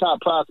every top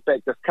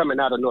prospect that's coming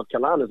out of North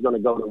Carolina is going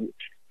to go to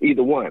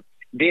either one.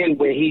 Then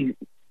when he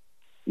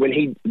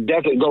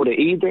doesn't go to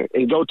either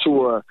and go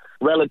to a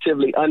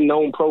relatively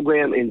unknown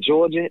program in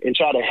Georgia and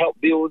try to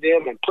help build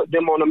them and put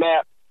them on the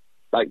map,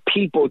 like,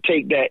 people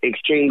take that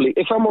extremely.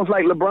 It's almost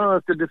like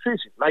LeBron's the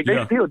decision. Like,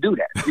 they still do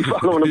that. You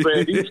follow what I'm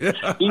saying?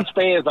 These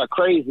fans are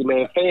crazy,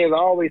 man. Fans, I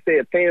always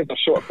say fans are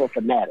short for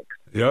fanatics.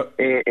 Yep.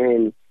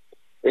 And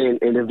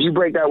if you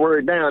break that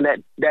word down,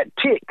 that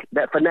tick,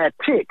 that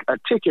fanatic, a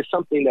tick is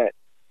something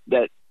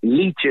that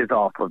leeches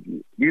off of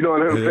you. You know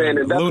what I'm saying?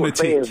 And that's what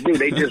fans do.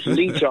 They just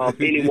leech off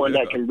anyone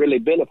that can really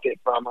benefit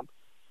from them.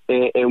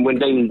 And when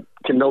they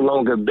can no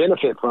longer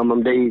benefit from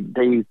them, they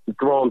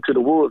throw them to the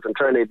wolves and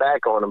turn their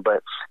back on them.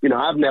 But, you know,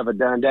 I've never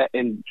done that,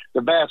 and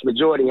the vast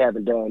majority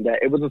haven't done that.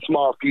 It was a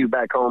small few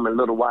back home in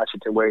Little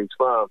Washington, where he's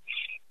from,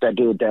 that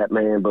did that,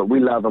 man. But we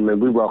love him,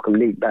 and we welcome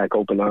Nick back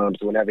open arms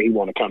whenever he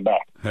want to come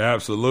back.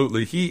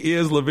 Absolutely. He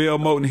is LaVelle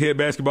Moton, head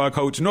basketball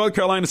coach, North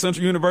Carolina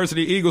Central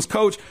University Eagles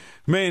coach.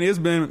 Man, it's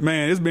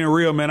been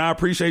real, man. I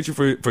appreciate you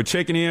for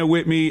checking in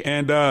with me,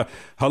 and I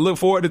look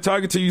forward to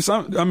talking to you.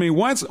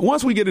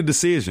 Once we get a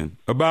decision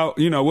about,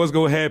 you know, what's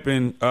going to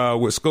happen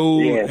with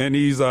school and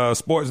these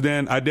sports,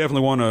 then I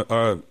definitely want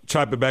to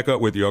chop it back up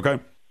with you, okay?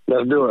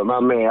 Let's do it, my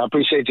man. I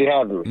appreciate you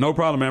having me. No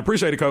problem, man.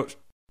 Appreciate it, Coach.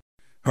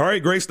 All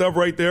right, great stuff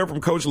right there from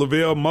Coach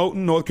LaVelle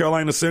Moton, North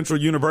Carolina Central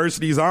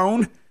University's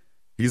own.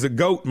 He's a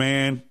GOAT,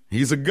 man.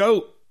 He's a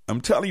GOAT. I'm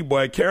telling you,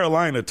 boy,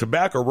 Carolina,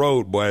 Tobacco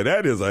Road, boy,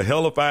 that is a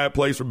hellified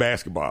place for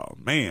basketball.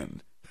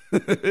 Man,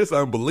 it's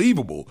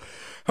unbelievable.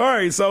 All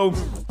right, so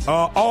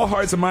all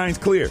hearts and minds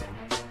clear.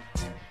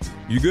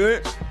 You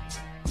good?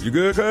 You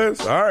good,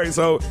 cuz? All right,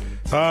 so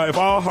if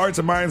all hearts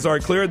and minds are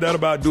clear, that'll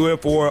about do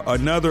it for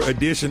another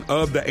edition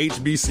of the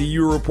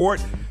HBCU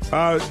Report.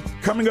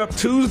 Coming up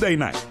Tuesday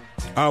night,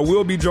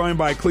 we'll be joined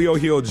by Cleo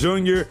Hill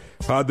Jr.,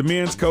 the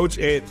men's coach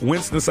at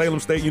Winston-Salem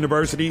State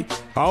University.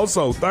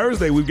 Also,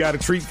 Thursday, we've got a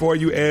treat for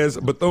you as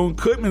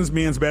Bethune-Cookman's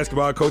men's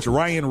basketball coach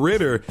Ryan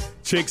Ritter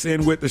checks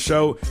in with the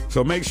show.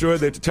 So make sure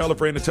that you tell a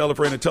friend to tell a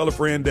friend to tell a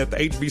friend that the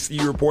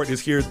HBCU Report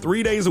is here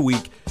 3 days a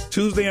week,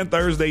 Tuesday and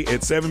Thursday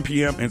at 7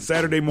 p.m. and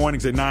Saturday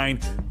mornings at 9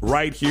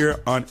 right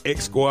here on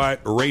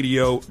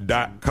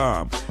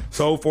xsquadradio.com.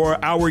 So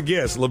for our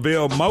guest,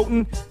 LaVelle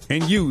Moton,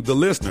 and you, the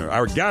listener,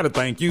 I got to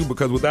thank you,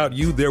 because without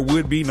you, there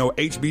would be no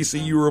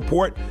HBCU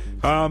Report.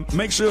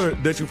 Make sure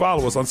that you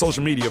follow us on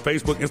social media,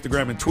 Facebook,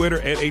 Instagram, and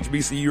Twitter at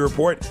HBCU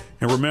Report.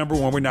 And remember,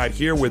 when we're not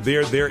here, we're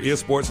there. There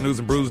is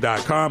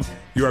sportsnewsandbrews.com,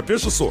 your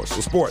official source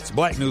for sports,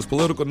 black news,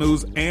 political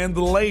news, and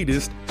the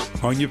latest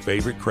on your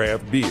favorite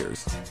craft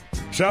beers.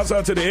 Shouts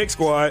out to the X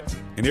Squad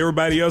and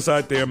everybody else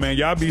out there, man.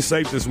 Y'all be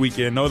safe this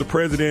weekend. Know the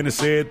president has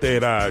said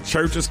that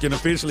churches can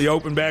officially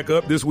open back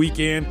up this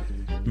weekend.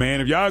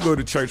 Man, if y'all go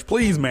to church,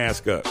 please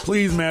mask up.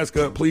 Please mask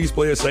up. Please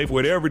play it safe.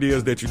 Whatever it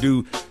is that you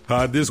do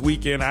this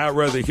weekend, I'd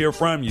rather hear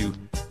from you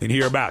than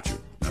hear about you.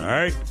 All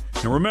right?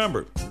 And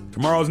remember,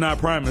 tomorrow's not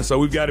promised, so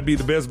we've got to be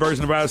the best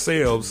version of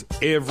ourselves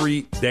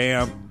every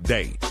damn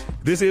day.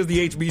 This is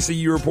the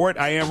HBCU Report.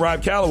 I am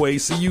Rob Calloway.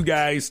 See you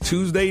guys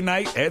Tuesday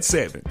night at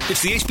 7.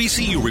 It's the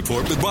HBCU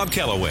Report with Rob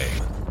Calloway.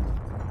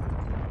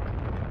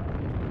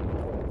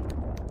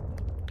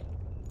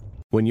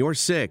 When you're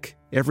sick,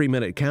 every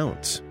minute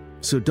counts.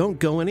 So don't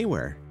go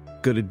anywhere.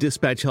 Go to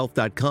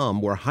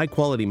dispatchhealth.com, where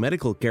high-quality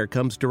medical care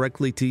comes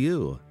directly to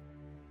you.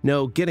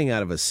 No getting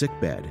out of a sick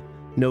bed.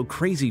 No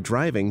crazy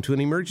driving to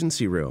an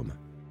emergency room.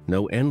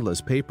 No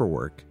endless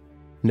paperwork.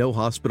 No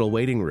hospital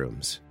waiting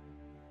rooms.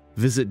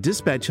 Visit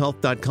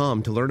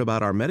dispatchhealth.com to learn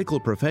about our medical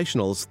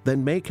professionals,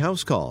 then make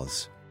house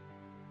calls.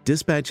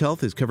 Dispatch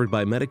Health is covered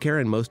by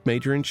Medicare and most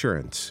major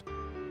insurance.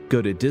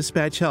 Go to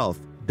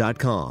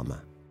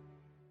dispatchhealth.com.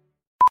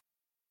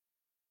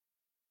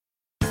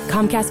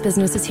 Comcast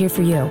Business is here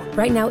for you.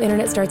 Right now,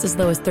 internet starts as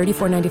low as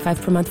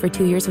 $34.95 per month for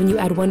 2 years when you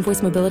add one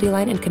voice mobility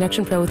line and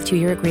Connection Pro with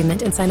 2-year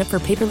agreement and sign up for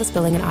paperless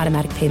billing and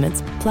automatic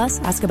payments. Plus,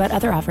 ask about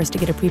other offers to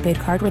get a prepaid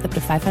card worth up to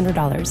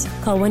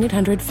 $500. Call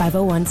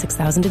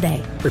 1-800-501-6000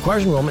 today.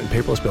 Requires enrollment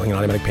in paperless billing and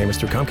automatic payments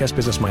through Comcast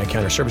Business My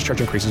Account, or service charge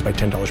increases by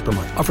 $10 per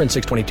month. Offer in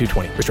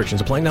 6/22/20.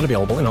 Restrictions apply. Not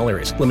available in all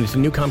areas. Limited to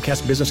new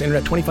Comcast Business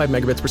Internet, 25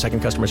 megabits per second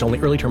customers only.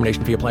 Early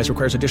termination fee applies.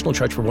 Requires additional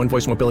charge for one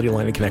voice mobility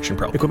line and Connection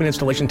Pro. Equipment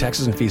installation,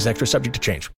 taxes, and fees extra, subject to change.